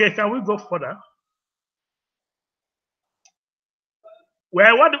 Okay, can we go further?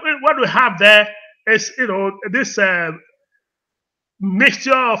 Well, what we have there is, you know, this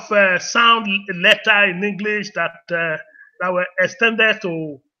mixture of sound letter in English that were extended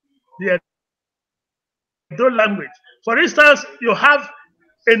to the Edo language. For instance, you have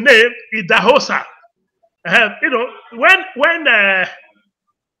a name Idahosa. You know, when a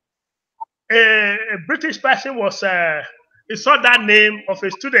British person was he saw that name of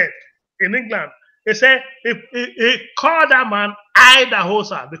a student in England, he said he called that man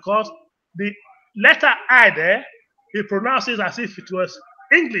Idahosa because the letter I there he pronounces as if it was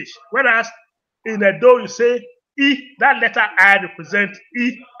English, whereas in Edo you say E, that letter I represents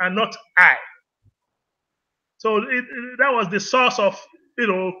E and not I. So that was the source of, you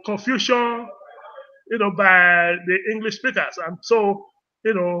know, confusion, you know, by the English speakers, and so,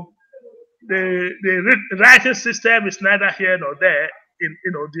 you know, the writing system is neither here nor there in,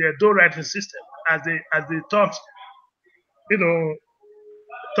 you know, the Edo writing system as they taught, you know,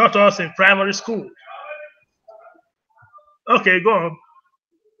 taught us in primary school. Okay, go on.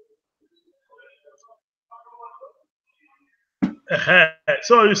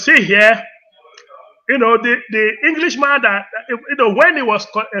 So you see here, you know, the Englishman that, you know, when he was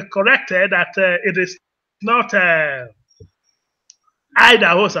corrected that it is not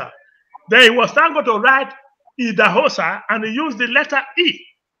Idahosa, then he was now going to write Idahosa and he used the letter E,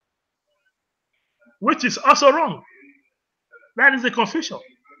 which is also wrong. That is the confusion.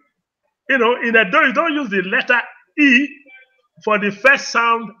 You know, in Edo, you don't use the letter E for the first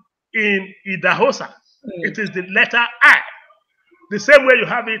sound in Idahosa. It is the letter I. The same way you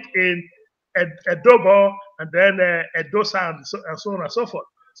have it in Edobo and then Edosa and so on and so forth.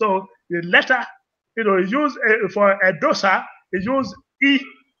 So the letter, you know, use for Edosa, you use E,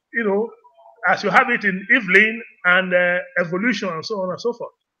 you know, as you have it in Evelyn and Evolution and so on and so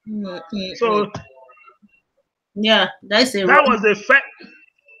forth. So yeah, that's a that wrong. was the fact.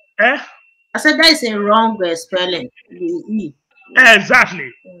 I said that is a wrong spelling. The E.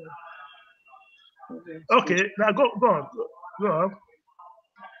 Exactly. Okay, now go on.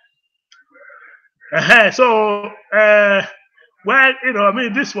 So, well, you know, I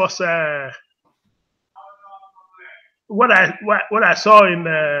mean, this was what I saw in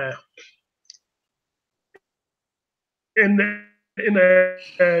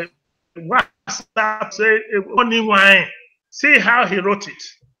WhatsApp, say only wine. See how he wrote it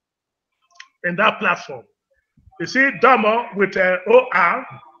in that platform. You see, Domo with OR,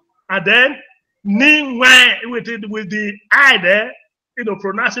 and then Ning wine with the I there,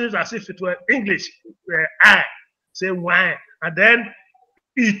 pronouncing it as if it were English. I say wine, and then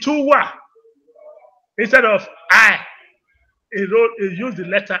Ituwa instead of I. He used the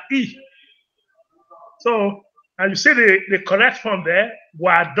letter E. So, and you see the correct form there,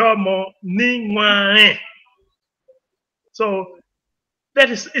 Wadomo Ningwane. So, that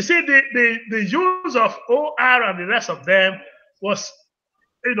is, you see, the use of OR and the rest of them was,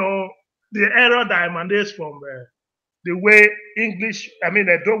 the error that emanates from the way English,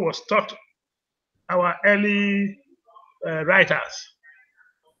 Edo was taught our early writers.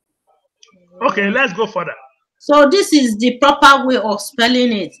 Okay, let's go further. So this is the proper way of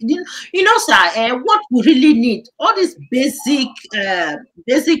spelling it. Sir, what we really need, all these basic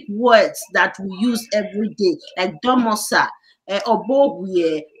words that we use every day, like domosa,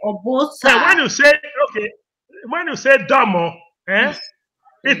 obobuye, obosa. When you say domo,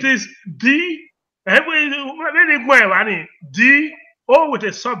 it is D, D, O with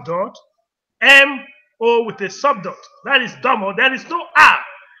a subdot, M, O with a subdot. That is domo. There is no R.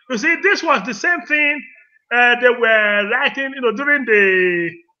 You see, this was the same thing they were writing, during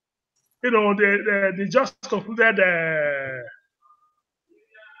the just concluded,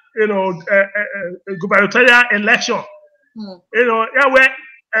 gubernatorial election. Where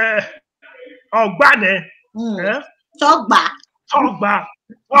Ogbane, Togba,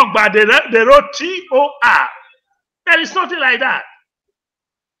 they wrote T-O-R. There is nothing like that.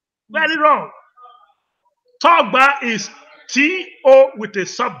 Very wrong. Togba is T-O with a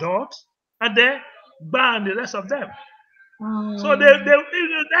subdot, and then Ba and the rest of them. So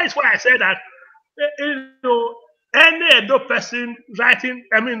that's why I said that, any Edo person writing,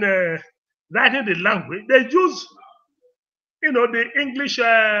 writing the language, they use, the English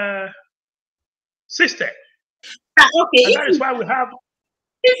system. Okay. And that is why we have.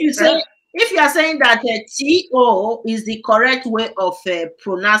 If you are saying that T-O is the correct way of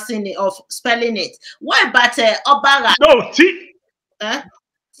pronouncing it, of spelling it, what about Obaga? No, T.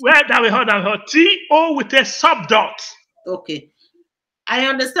 Where that we heard T-O with a subdot. Okay. I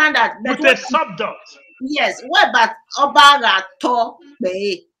understand that. With a subdot. Yes. What about Obaga to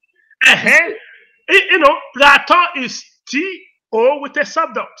be? Rato is T-O with a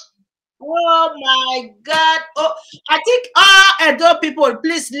subdot. Oh my God. Oh, I think all Edo people,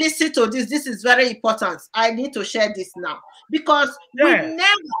 please listen to this. This is very important. I need to share this now. Because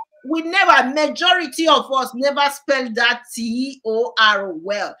we never, majority of us never spell that T-O-R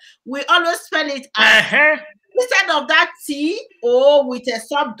well. We always spell it as, instead of that T-O with a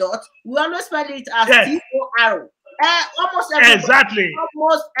subdot, we always spell it as T-O-R. Almost everybody. Exactly.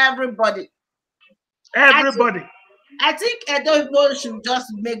 Almost everybody. Everybody. I think Edo people should just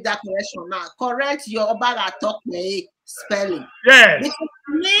make that correction now. Correct your Obaga talk spelling. Yes. Because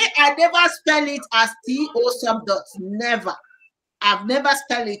me, I never spell it as T-O subdot. Never. I've never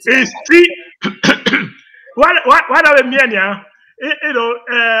spelled it. It's T. What are we mean now?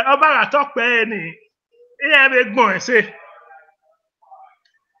 Obaga talk any.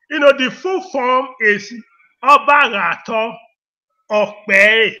 The full form is Obaga talk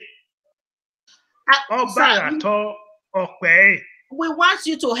Okpe. Obaga Okpe. We want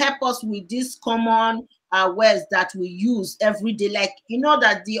you to help us with these common words that we use every day. Like,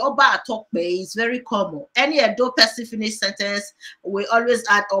 that the Oba Atokbe is very common. Any Edo person finish sentence, we always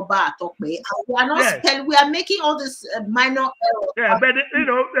add Oba Atokbe. We are not spelling, we are making all this minor errors. Yeah, but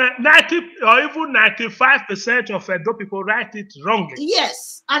 90 or even 95% of Edo people write it wrongly.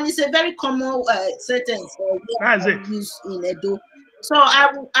 Yes, and it's a very common sentence that's it. Used in Edo. So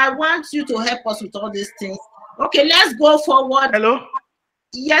I want you to help us with all these things. Okay, let's go forward. Hello?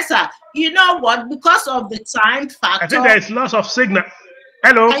 Yes, sir. You know what? Because of the time factor. I think there is loss of signal.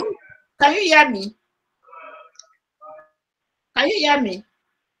 Hello? Can you hear me? Can you hear me?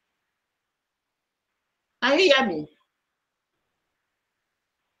 Can you hear me?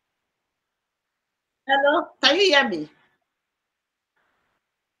 Hello? Can you hear me?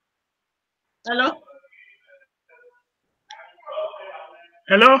 Hello?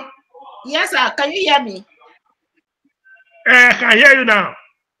 Hello? Yes, sir. Can you hear me? I can hear you now.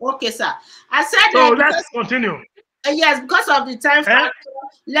 Okay, sir. I said so let's continue. Yes, because of the time factor,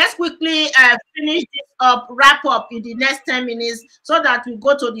 let's quickly finish this up, wrap up in the next 10 minutes so that we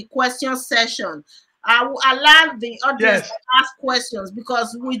go to the question session. I will allow the audience to ask questions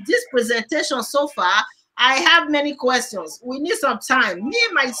because with this presentation so far, I have many questions. We need some time. Me,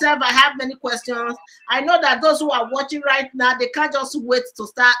 myself, I have many questions. I know that those who are watching right now, they can't just wait to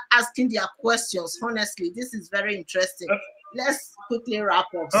start asking their questions. Honestly, this is very interesting. Let's quickly wrap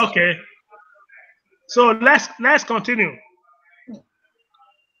up. Okay. So let's continue.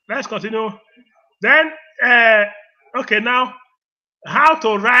 Let's continue. Then, okay, now, how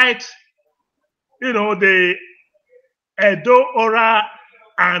to write, the Edo oral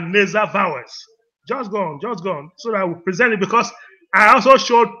and nasal vowels. Just go on, so that I will present it, because I also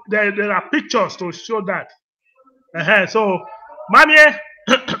showed there are pictures to show that. So, Mami,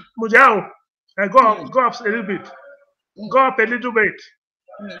 Mujao, go up a little bit. Go up a little bit.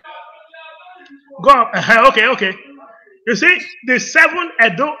 Go up. Okay. You see, the 7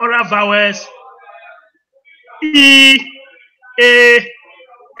 Edo oral vowels: E, A,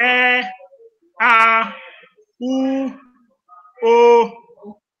 E, A, U, O,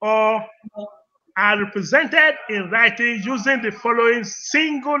 are represented in writing using the following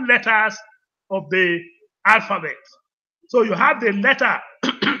single letters of the alphabet. So you have the letter,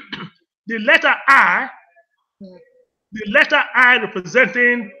 the letter I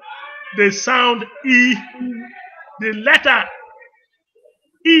representing the sound E, the letter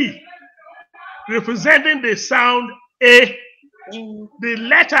E representing the sound A, the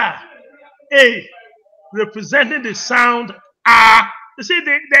letter A representing the sound A. You see,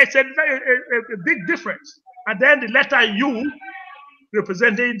 there's a big difference. And then the letter U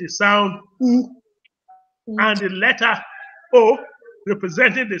representing the sound U, and the letter O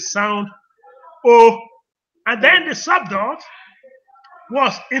representing the sound O. And then the subdot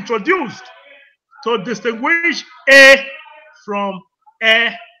was introduced to distinguish A from E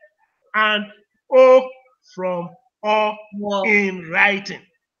and O from O in writing.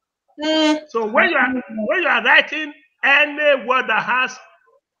 So when you are writing any word that has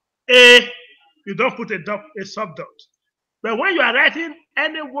A, you don't put a subdot. But when you are writing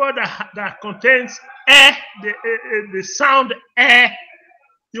any word that contains E, the sound E,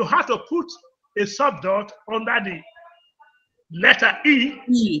 you have to put a subdot under the letter E,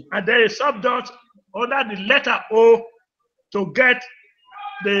 and then a subdot under the letter O to get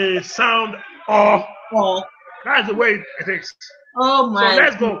the sound O. That's the way it is. Oh my! So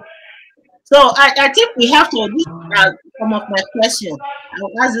let's go. So I think we have to. This some of my questions.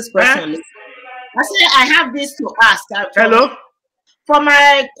 I'll ask this question. I say I have this to ask. Hello. For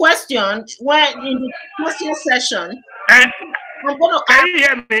my question, when in the question session, I'm going to. Can you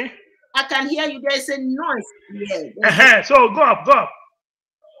hear me? I can hear you. There's a noise. Yeah. So go up.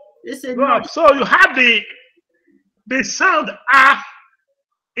 There's a go noise. up. So you have the sound A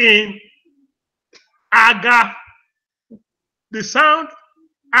in Aga. The sound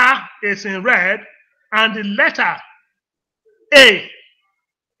A is in red, and the letter A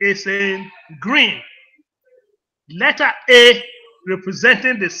is in green. Letter A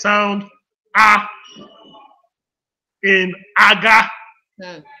representing the sound A in Aga.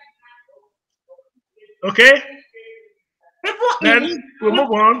 Okay? Then we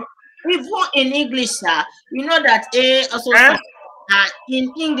move on. Even in English, sir, you know that A also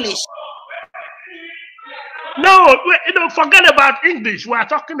in English. No, forget about English. We are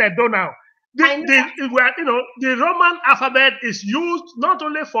talking Edo now. The Roman alphabet is used not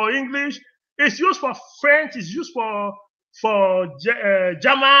only for English, it's used for French, it's used for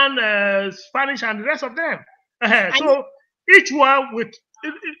German, Spanish, and the rest of them. So each one with,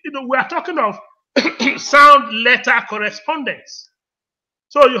 we are talking of sound letter correspondence.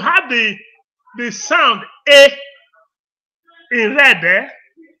 So you have the sound A in red there,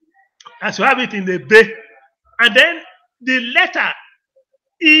 as you have it in the B, and then the letter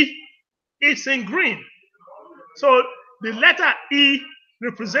E is in green. So the letter E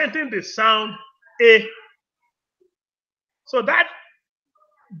representing the sound A. So that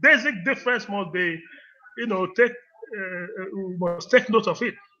basic difference must be, we must take note of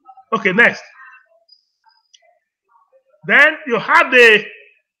it. Okay, next. Then you have the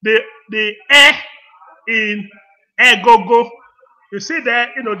E in Egogo. You see there,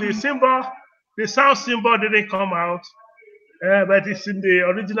 the symbol, the sound symbol didn't come out, but it's in the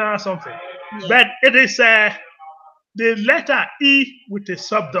original something. Yeah. But it is the letter E with a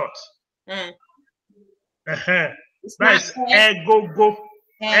subdot. That's Egogo.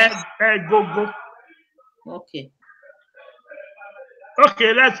 Egogo. Okay.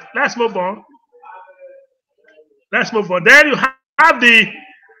 Okay, let's move on. Let's move on. Then you have the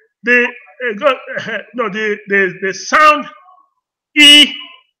sound E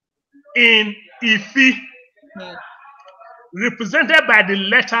in Ifi, represented by the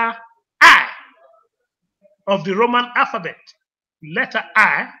letter I of the Roman alphabet. Letter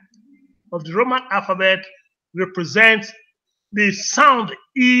I of the Roman alphabet represents the sound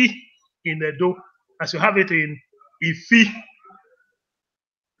E in Edo, as you have it in Ifi.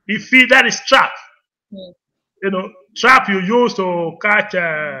 Ifi, that is trap. Trap you use to catch,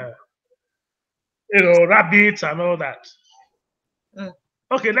 rabbits and all that.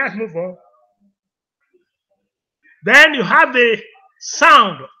 Okay, let's move on. Then you have the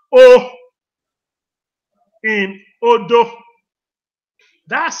sound O in Odo.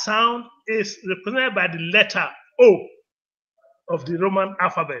 That sound is represented by the letter O of the Roman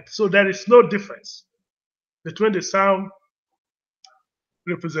alphabet. So there is no difference between the sound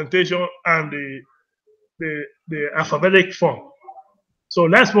representation and the alphabetic form. So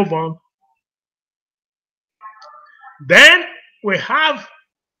let's move on. Then we have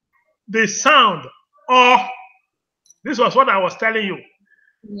the sound O. This was what I was telling you.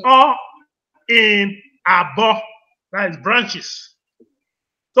 O in Abo, that is branches.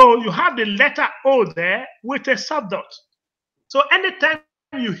 So you have the letter O there with a subdot. So anytime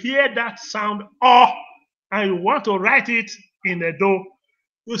you hear that sound O and you want to write it in Edo,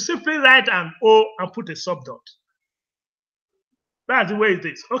 you simply write an O and put a subdot. That's the way it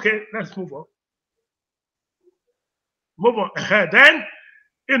is. Okay, let's move on. Move on. Then,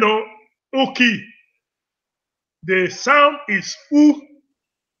 Uki. The sound is U,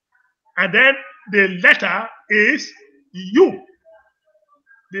 and then the letter is U.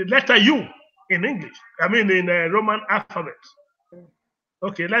 The letter U in English. I mean, in Roman alphabet.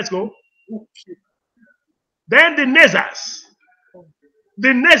 Okay, let's go. Then the nasals.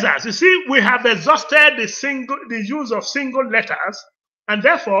 The nasals. You see, we have exhausted the use of single letters, and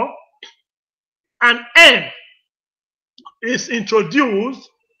therefore, an N is introduced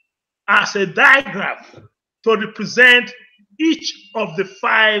as a diagram to represent each of the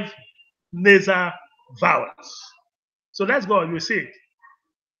 5 nasal vowels. So let's go, you see it.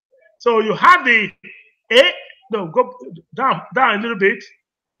 So you have the A, no, go down a little bit.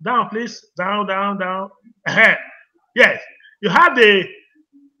 Down, please. Down. Yes. You have the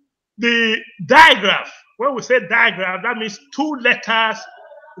digraph. When we say digraph, that means 2 letters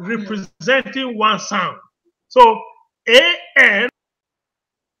representing one sound. So A-N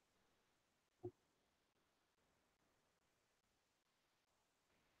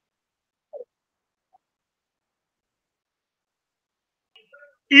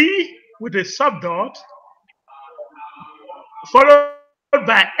E with a subdot, followed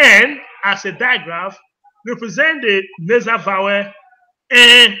by N as a digraph, represent the nasal vowel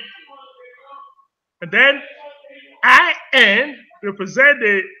N. And then I-N represent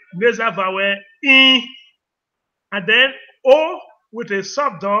the nasal vowel E. And then O with a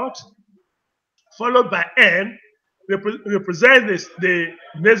subdot, followed by N, represents the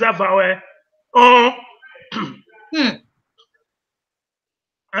nasal vowel O.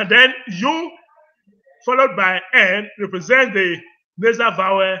 And then U, followed by N, represents the nasal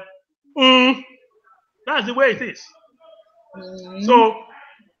vowel That's the way it is. So,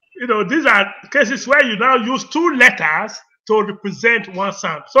 these are cases where you now use 2 letters to represent one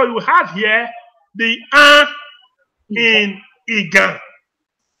sound. So you have here the in Igan.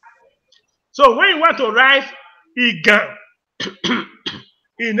 So when you want to write Igan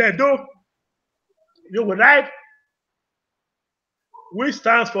in Edo, you will write, which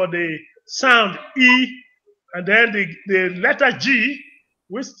stands for the sound E, and then the letter G,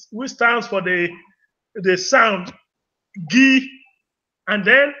 which stands for the sound G, and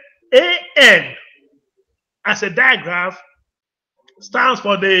then A-N as a digraph stands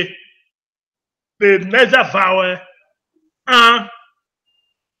for the nasal vowel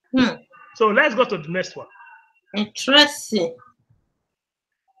So let's go to the next one. Interesting.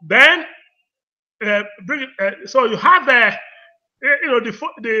 Then so you have the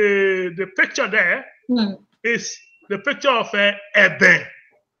picture there is the picture of Eben.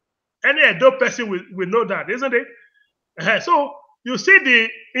 Any adult person will know that, isn't it? So you see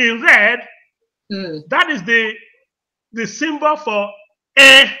in red, that is the symbol for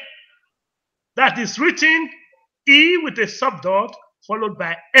that is written E with a subdot followed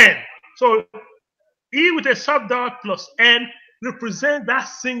by N. So E with a subdot plus N represent that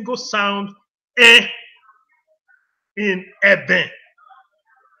single sound in Eben.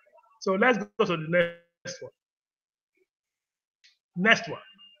 So let's go to the next one. Next one.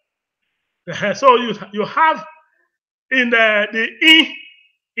 So you have in the E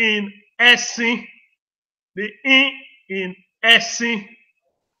in Essin, the E in Essin.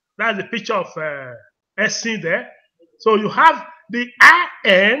 That's the picture of Essin there. So you have the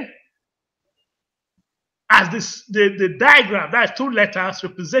IN as the diagram. That's 2 letters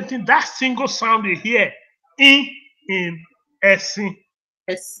representing that single sound you hear. E in Essin.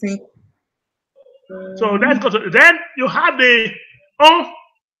 Essin. So let's go to, then you have the on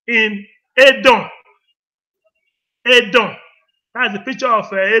in Edon. Edon. That's the picture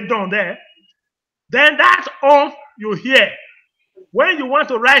of Edon there. Then that on you hear. When you want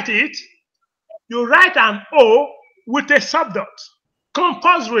to write it, you write an O with a subdot,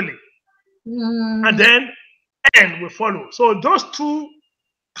 compulsorily. And then N will follow. So those two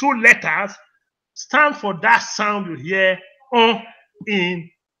letters stand for that sound you hear on in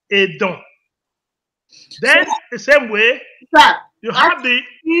Edon. Then the same way, sir, you have the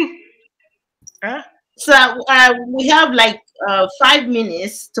So we have like 5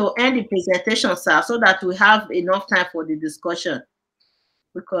 minutes to end the presentation, sir, so that we have enough time for the discussion.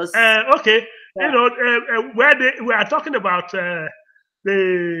 Because okay, you know, we are talking about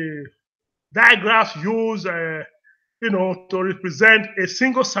the digraphs used, you know, to represent a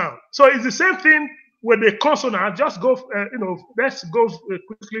single sound. So it's the same thing with the consonant. Just go, you know, let's go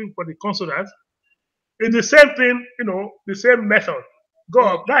quickly for the consonants. It's the same thing, you know, the same method. Go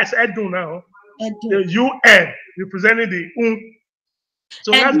up. That's Edu now. The UN representing the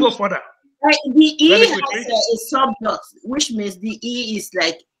So let's go further. The E has a subdot, which means the E is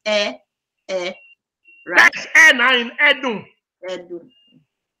like right? That's now in Edu. Edu.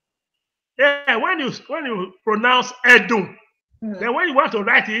 Yeah, when you pronounce Edu, then when you want to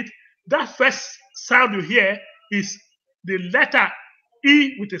write it, that first sound you hear is the letter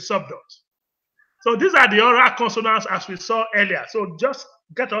E with a subdot. So these are the oral consonants as we saw earlier. So just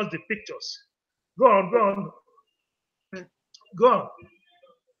get us the pictures. Go on.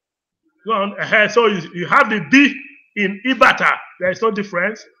 So you have the B in Ibata. There is no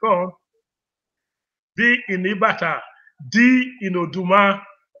difference. Go on. B in Ibata. D in Oduma.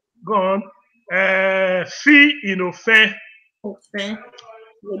 Go on. Fi in Ofen. Ofen.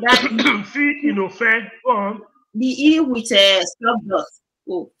 Fi in Ofen. Go on. The E with a subdot.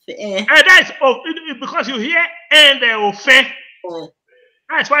 That's because you hear and Ofen.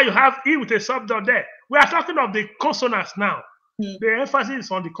 That's why you have E with a subdot there. We are talking of the consonants now. The emphasis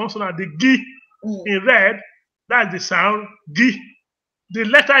is on the consonant, the G in red. That's the sound G. The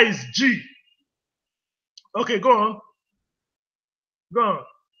letter is G. Okay, go on.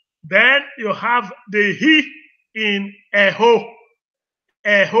 Then you have the He in Eho.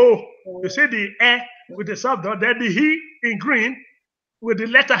 Eho. You see the E with the subdot. Then the He in green with the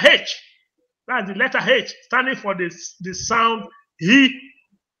letter H. That's the letter H standing for the sound He.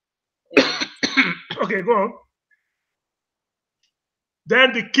 Okay, go on.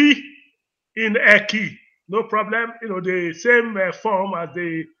 Then the key in a key, no problem. You know, the same form as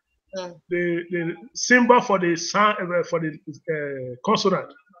the symbol for the sound for the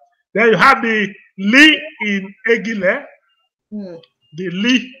consonant. Then you have the li in Egile. The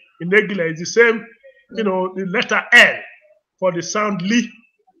li in Egile is the same. You know, the letter L for the sound li.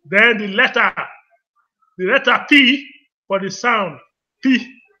 Then the letter P for the sound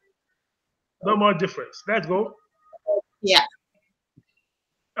P. No more difference. Let's go. Yeah.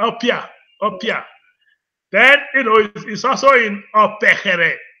 Opia. Then, you know, it's also in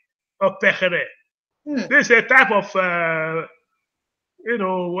Opechere. This is a type of, you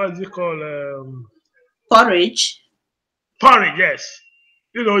know, what's it called? Porridge. Porridge, yes.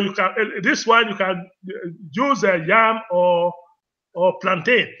 You know, you can, this one you can use a yam or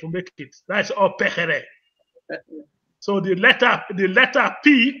plantain to make it. That's Opechere. So the letter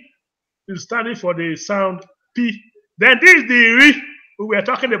P is standing for the sound P. Then this is the Ri we were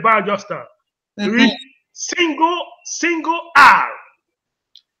talking about just now. Ri, single R.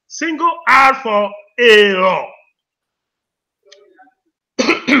 Single R for Ero.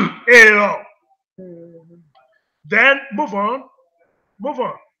 Ero. Then move on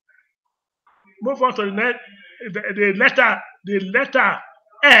to the next. The letter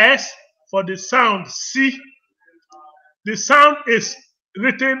S for the sound C. The sound is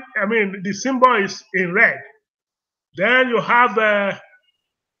written, I mean, the symbol is in red. Then you have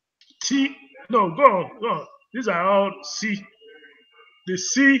T. No, go on. These are all C. The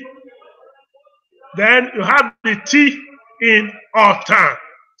C. Then you have the T in Otan.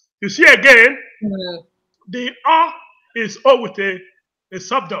 You see again, the O is O with a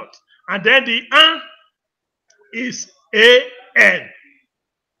subdot. And then the An is A-N.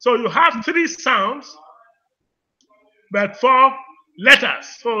 So you have 3 sounds, but 4 letters.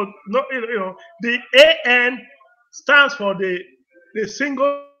 So, no, you know, the A-N stands for the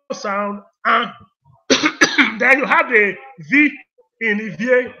single sound An. Then you have the V in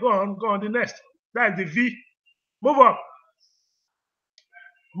Ivie. Go on, the next. That's the V. Move up.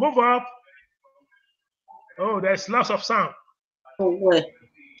 Oh, there's lots of sound. Oh, where?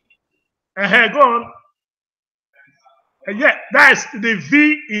 Go on. Yeah, that's the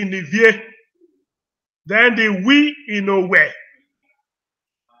V in Ivie. Then the we in Owe.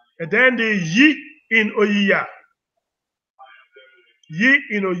 And then the yi in Oyiya. Yi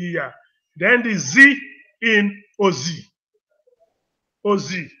in Oyiya. Then the z in Ozi.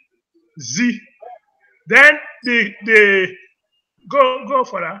 Ozi. Z. Then the go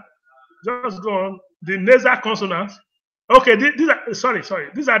for that. Just go on. The nasal consonants. Okay, these are sorry.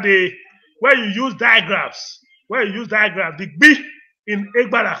 These are the where you use digraphs. Where you use digraphs. The B in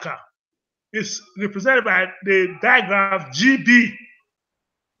Egbaraka is represented by the digraph GB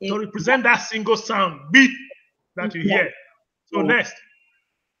to represent that single sound B that you hear. So next,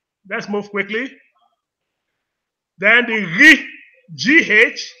 let's move quickly. Then the R,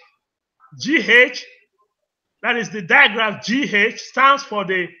 GH, that is the digraph GH stands for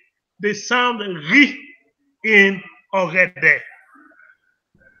the sound R in Orede.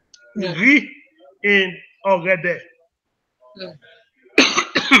 R in Orede.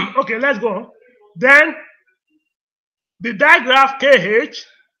 Okay, let's go. Then the digraph KH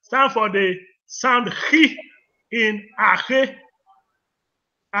stands for the sound H in Ache.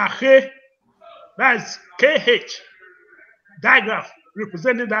 Ache. That's KH. Digraph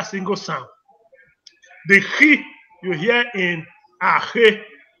representing that single sound. The H you hear in Ache.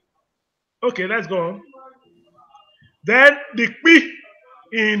 Okay, let's go on. Then the P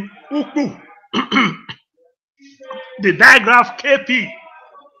in Uku. The digraph KP.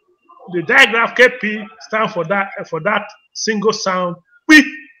 The digraph KP stands for that single sound P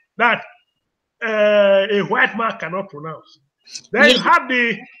that a white man cannot pronounce. Then you have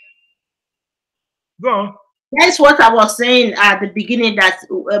the go on. That's what I was saying at the beginning, that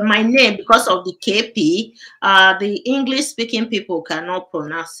my name, because of the KP, the English speaking people cannot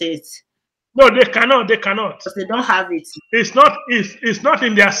pronounce it. No, they cannot. Because they don't have it. It's not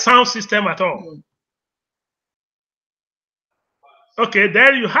in their sound system at all. Okay,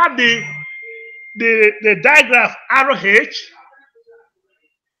 then you have the digraph ROH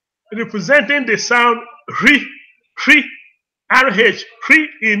representing the sound RI, ROH,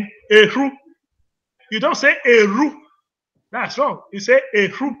 in Eru. You don't say Eru. That's wrong. You say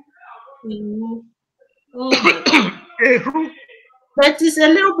Eru. Eru. But it's a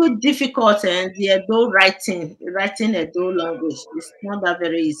little bit difficult, and the Edo writing Edo language. It's not that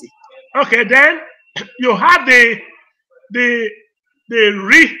very easy. Okay, then you have the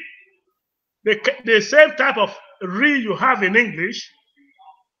re, the same type of re you have in English.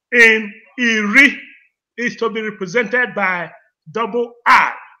 In Iri is to be represented by double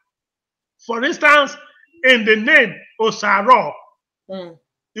R. For instance, in the name Osaro,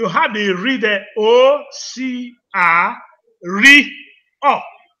 you have the re there, O-C-R, re, O.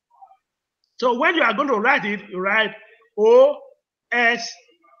 So when you are going to write it, you write O-S-A,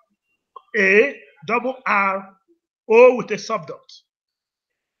 double R, O with a subdot.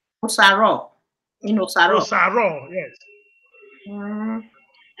 Osaro. In Osaro. Osaro, yes.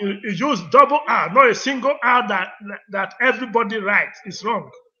 You use double R, not a single R that everybody writes. It's wrong.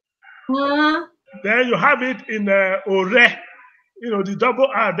 Then you have it in Ore. The double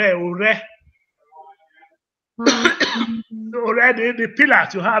R there, Ore. Ore, the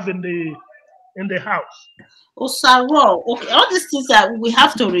pillars you have in the house. Osaro. Okay, all these things that we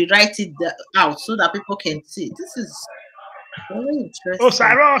have to rewrite it out so that people can see. This is very interesting.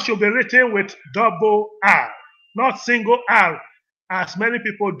 Osaro should be written with double R, not single R, as many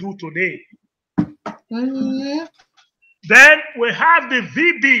people do today. Then we have the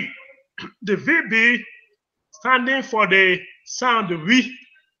VB. The VB standing for the sound V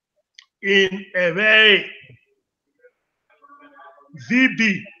in a very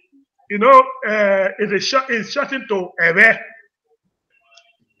VB. It's shortened to Ewe.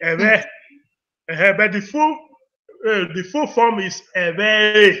 Ewe. But the full form is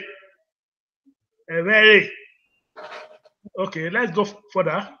Ewe. Ewe. Okay, let's go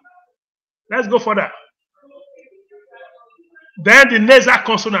further. Then the nasal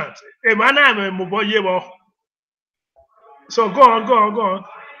consonant. So go on.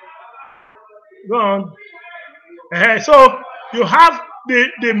 So you have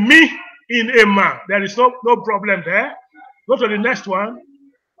the me in Emma. There is no problem there. Go to the next one.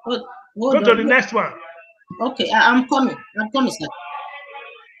 Go to the next one. Okay, I'm coming, sir.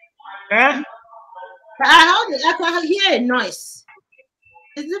 Eh? I can hear a noise.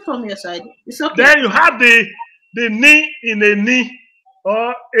 Is it from your side? It's okay. Then you have the ni in a ni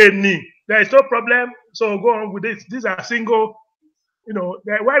or a ni. There is no problem. So go on with this. These are single.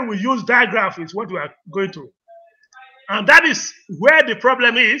 Why we use digraph is what we are going to. And that is where the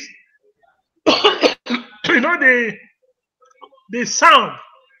problem is. The sound,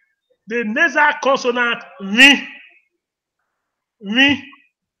 the nasal consonant mi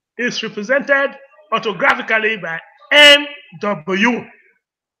is represented orthographically by NW.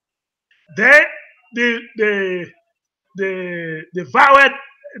 Then the vowel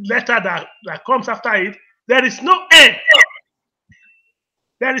letter that comes after it, there is no N.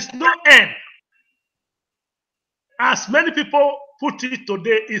 There is no N. As many people put it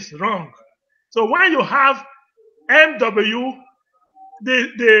today, is wrong. So when you have MW,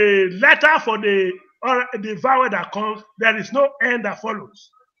 the letter for the vowel that comes, there is no N that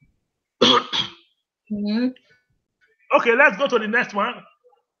follows. Okay, let's go to the next one.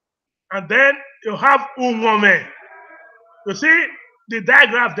 And then you have Umome. You see the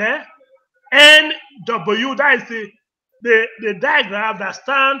diagram there? NW, that is the diagram that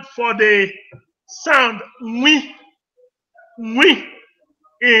stands for the sound we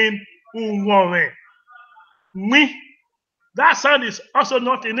in Umome. We. That sound is also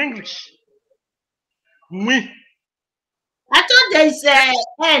not in English. We. I thought there is an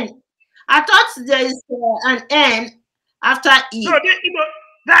N. I thought there is an N after E. No,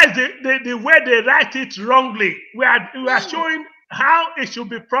 that is the way they write it wrongly. We are showing how it should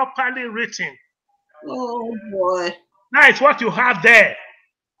be properly written. Oh boy. That is what you have there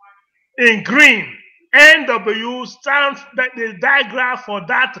in green. NW stands the diagram for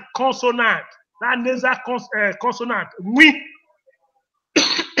that consonant, that nasal consonant. We.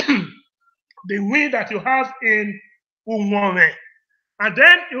 The we that you have in Umome. And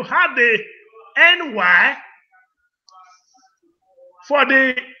then you have the NY for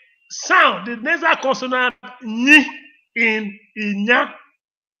the sound, the nasal consonant Ni in Inya.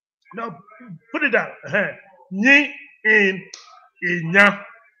 Now put it down. Ni in Inya.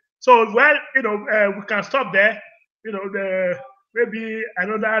 So, well, we can stop there. Maybe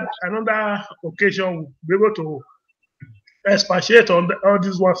another occasion we'll be able to expatiate on all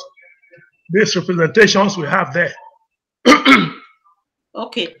these representations we have there.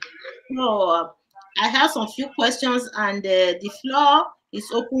 Okay. So I have some few questions, and the floor is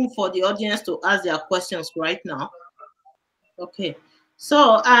open for the audience to ask their questions right now. Okay.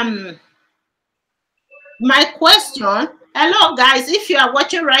 So my question. Hello, guys. If you are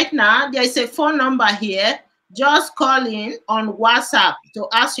watching right now, there is a phone number here. Just call in on WhatsApp to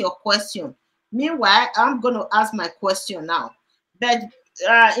ask your question. Meanwhile, I'm going to ask my question now. But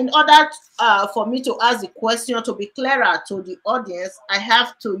in order for me to ask the question to be clearer to the audience, I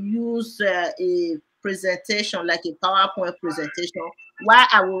have to use a presentation, like a PowerPoint presentation, where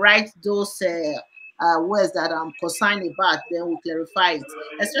I will write those words that I'm concerned about, then we clarify it.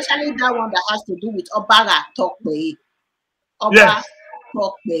 Especially that one that has to do with Obaga Talkway. Yes.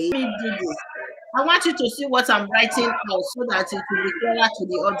 Talkway. Let me do this. I want you to see what I'm writing out so that it will be clearer to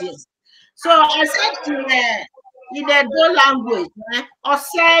the audience. So I said in the Do language,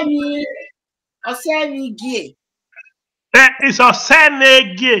 Osemi Gie. It's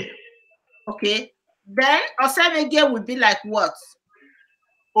Osemi Gie. Okay. Then Osemi Gie would be like what?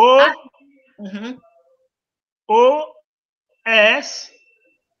 O S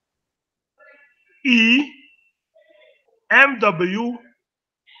E M W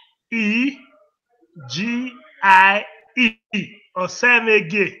E G I E. Osemi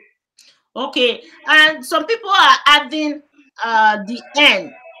Gie. Okay, and some people are adding the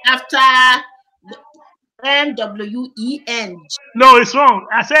N after the MWEN. No, it's wrong.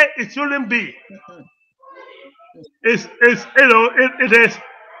 I said it shouldn't be. It is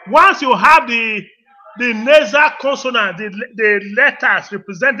once you have the nasal consonant, the letters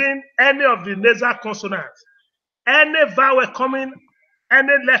representing any of the nasal consonants, any vowel coming,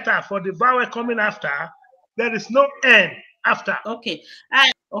 any letter for the vowel coming after, there is no N after. Okay.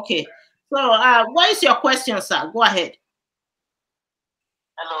 Okay. So, what is your question, sir? Go ahead.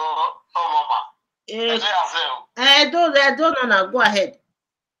 Hello, Mama. Don't know. Go ahead.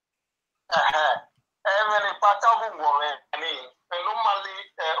 I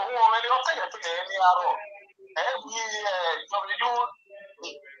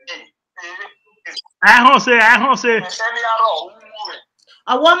say.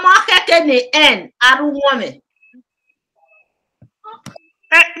 I want market the N. I don't want it.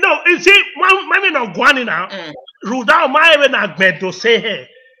 No, you see, one no guani now. Ruda my even agmedo say hey.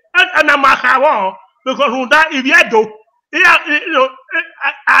 And I'm a because Ruda if you do,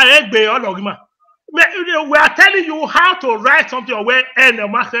 we are telling you how to write something where N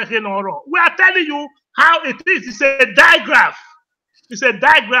we are telling you how it is. It's a digraph. It's a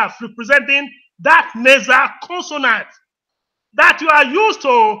digraph representing that nasal consonant that you are used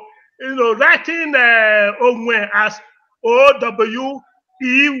to, writing as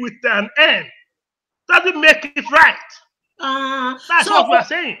O-W-E with an N. Doesn't make it right. That's what we are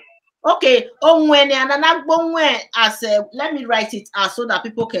saying. Okay, as let me write it out so that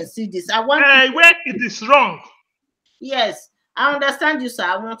people can see this. I want where it is wrong. Yes, I understand you, sir.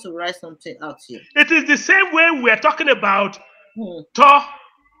 I want to write something out here. It is the same way we are talking about Tor,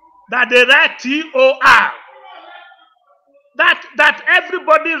 that they write T-O-R. That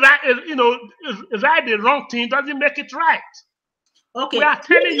everybody write, write the wrong thing doesn't make it right. Okay, we are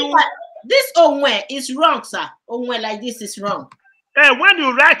telling you this Onwe is wrong, sir. Onwe like this is wrong. When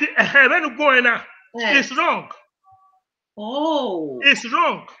you write it, when you go in, it's wrong. Oh, it's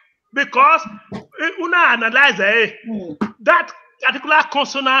wrong because una analyze that particular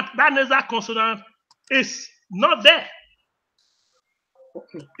consonant, that nasal consonant, is not there.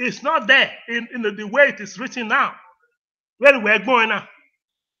 Okay. It's not there in the way it is written now. Where we're going now.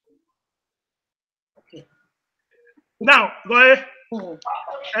 Okay. Now, go ahead.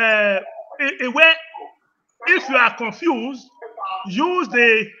 If you are confused, use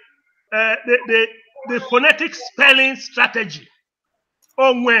the phonetic spelling strategy.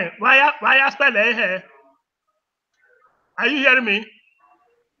 Onwe, why spell here? Are you hearing me?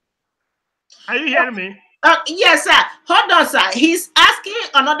 Are you hearing me? Yes, sir. Hold on, sir. He's asking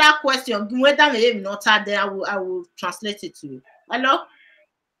another question. Whether maybe not there, I will translate it to you. Hello.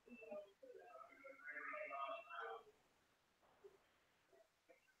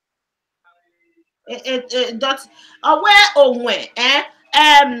 Where Onwe?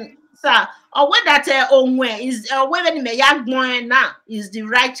 Sir. Where that Onwe is where the now is the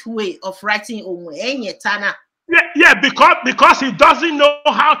right way of writing Onwe. Yeah, because he doesn't know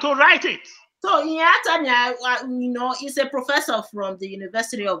how to write it. So he's a professor from the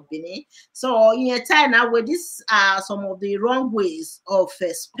University of Benin. So in China, where these are some of the wrong ways of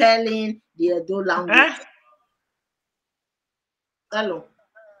spelling the Edo language. Hello.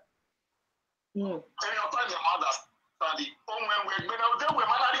 When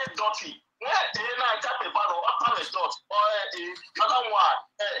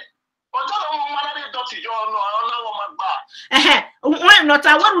not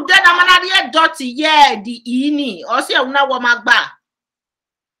I want to manadi dirty, yeah, the ini or say una wo magba.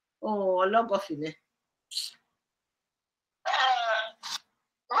 Oh, log off in it.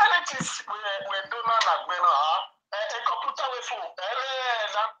 Relatives we do not like a computer with full.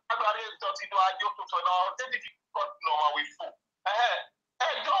 Dirty do I do to now they difficult normal with full.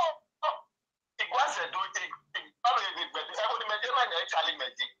 It was a do it. Everybody made it actually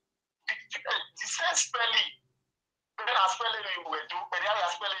made it. The same spelling. Then I spelling you will do, and I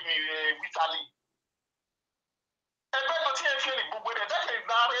spelling you Italy. And then the TFL book with that is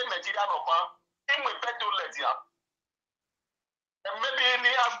not in Nigeria no man. In with better Legia. And maybe in the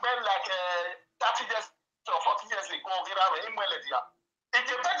husband like 30 years or 40 years ago, in Legia.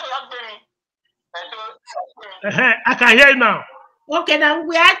 It's a better husband. I can hear you now. Okay, now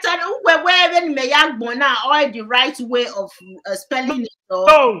we are telling where may young bona or the right way of spelling it.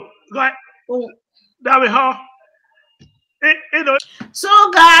 Oh, right. That we have. So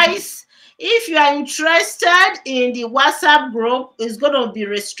guys, if you are interested in the WhatsApp group, it's going to be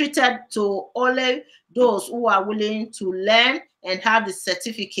restricted to only those who are willing to learn and have the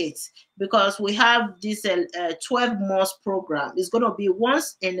certificates, because we have this 12 months program. It's going to be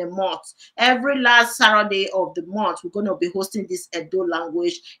once in a month. Every last Saturday of the month, we're going to be hosting this Edo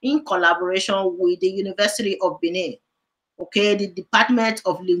language in collaboration with the University of Benin, okay, the Department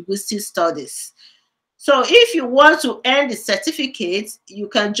of Linguistic Studies. So if you want to earn the certificate, you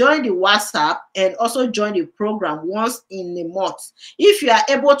can join the WhatsApp and also join the program once in a month. If you are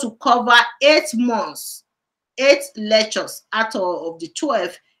able to cover 8 months, 8 lectures out of the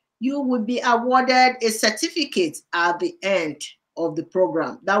 12, you will be awarded a certificate at the end of the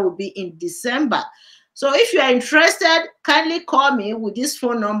program. That will be in December. So if you are interested, kindly call me with this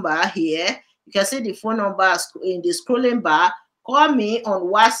phone number here. You can see the phone number in the scrolling bar. Call me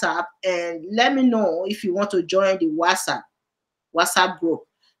on WhatsApp and let me know if you want to join the WhatsApp group.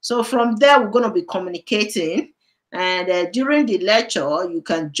 So from there, we're going to be communicating, and during the lecture, you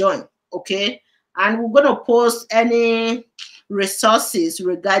can join, okay? And we're going to post any resources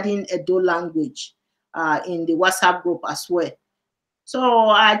regarding Edo language in the WhatsApp group as well. So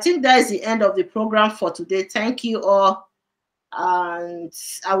I think that is the end of the program for today. Thank you all, and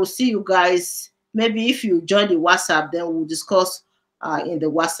I will see you guys. Maybe if you join the WhatsApp, then we'll discuss in the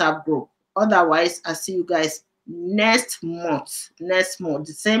WhatsApp group. Otherwise, I'll see you guys next month, the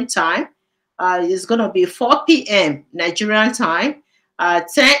same time. It's going to be 4 p.m. Nigerian time, 10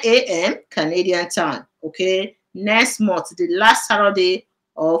 a.m. Canadian time, okay? Next month, the last Saturday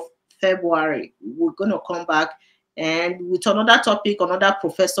of February, we're going to come back and with another topic, another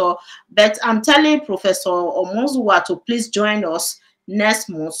professor. But I'm telling Professor Omozuwa to please join us next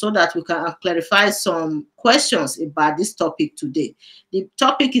month so that we can clarify some questions about this topic today. The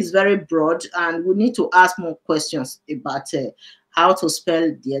topic is very broad and we need to ask more questions about how to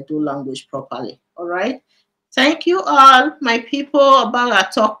spell the Edo language properly. All right. Thank you all, my people.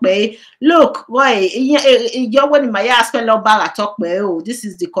 About talk bay. Look, boy, you're when my spell about talk bay. Oh, this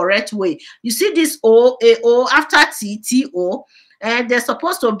is the correct way. You see this O, A O after T, T O, and there's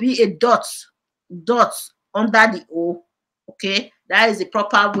supposed to be a dot under the O. Okay, that is the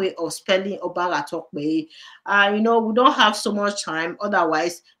proper way of spelling Obaratokbe. We don't have so much time.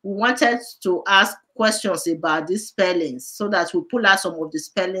 Otherwise, we wanted to ask questions about these spellings so that we pull out some of the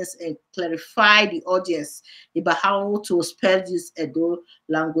spellings and clarify the audience about how to spell this Edo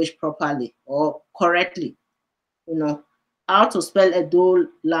language properly or correctly. How to spell Edo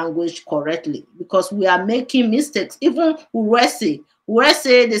language correctly, because we are making mistakes. Even Urese,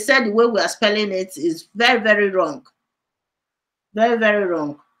 they said the way we are spelling it is very, very wrong. Very, very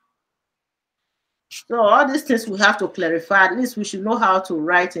wrong. So all these things we have to clarify. At least we should know how to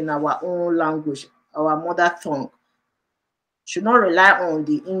write in our own language, our mother tongue. Should not rely on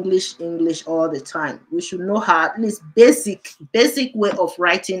the English all the time. We should know how, at least basic way of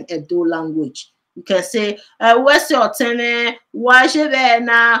writing Edo language. You can say, what's your tene? Why should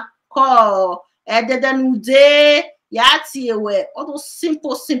na call yati? All those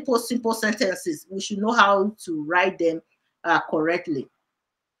simple sentences. We should know how to write them correctly.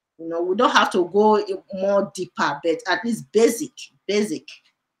 We don't have to go more deeper, but at least basic.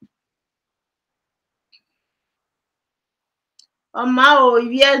 Oma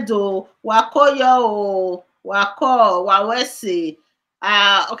yedo wakoyo o wako wawese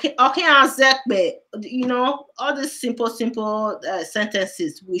okay azekbe. All these simple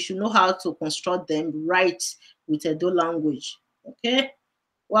sentences, we should know how to construct them right with Edo language. Okay,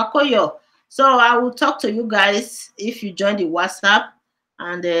 wakoyo. So I will talk to you guys if you join the WhatsApp,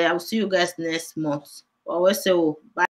 and I will see you guys next month. Bye.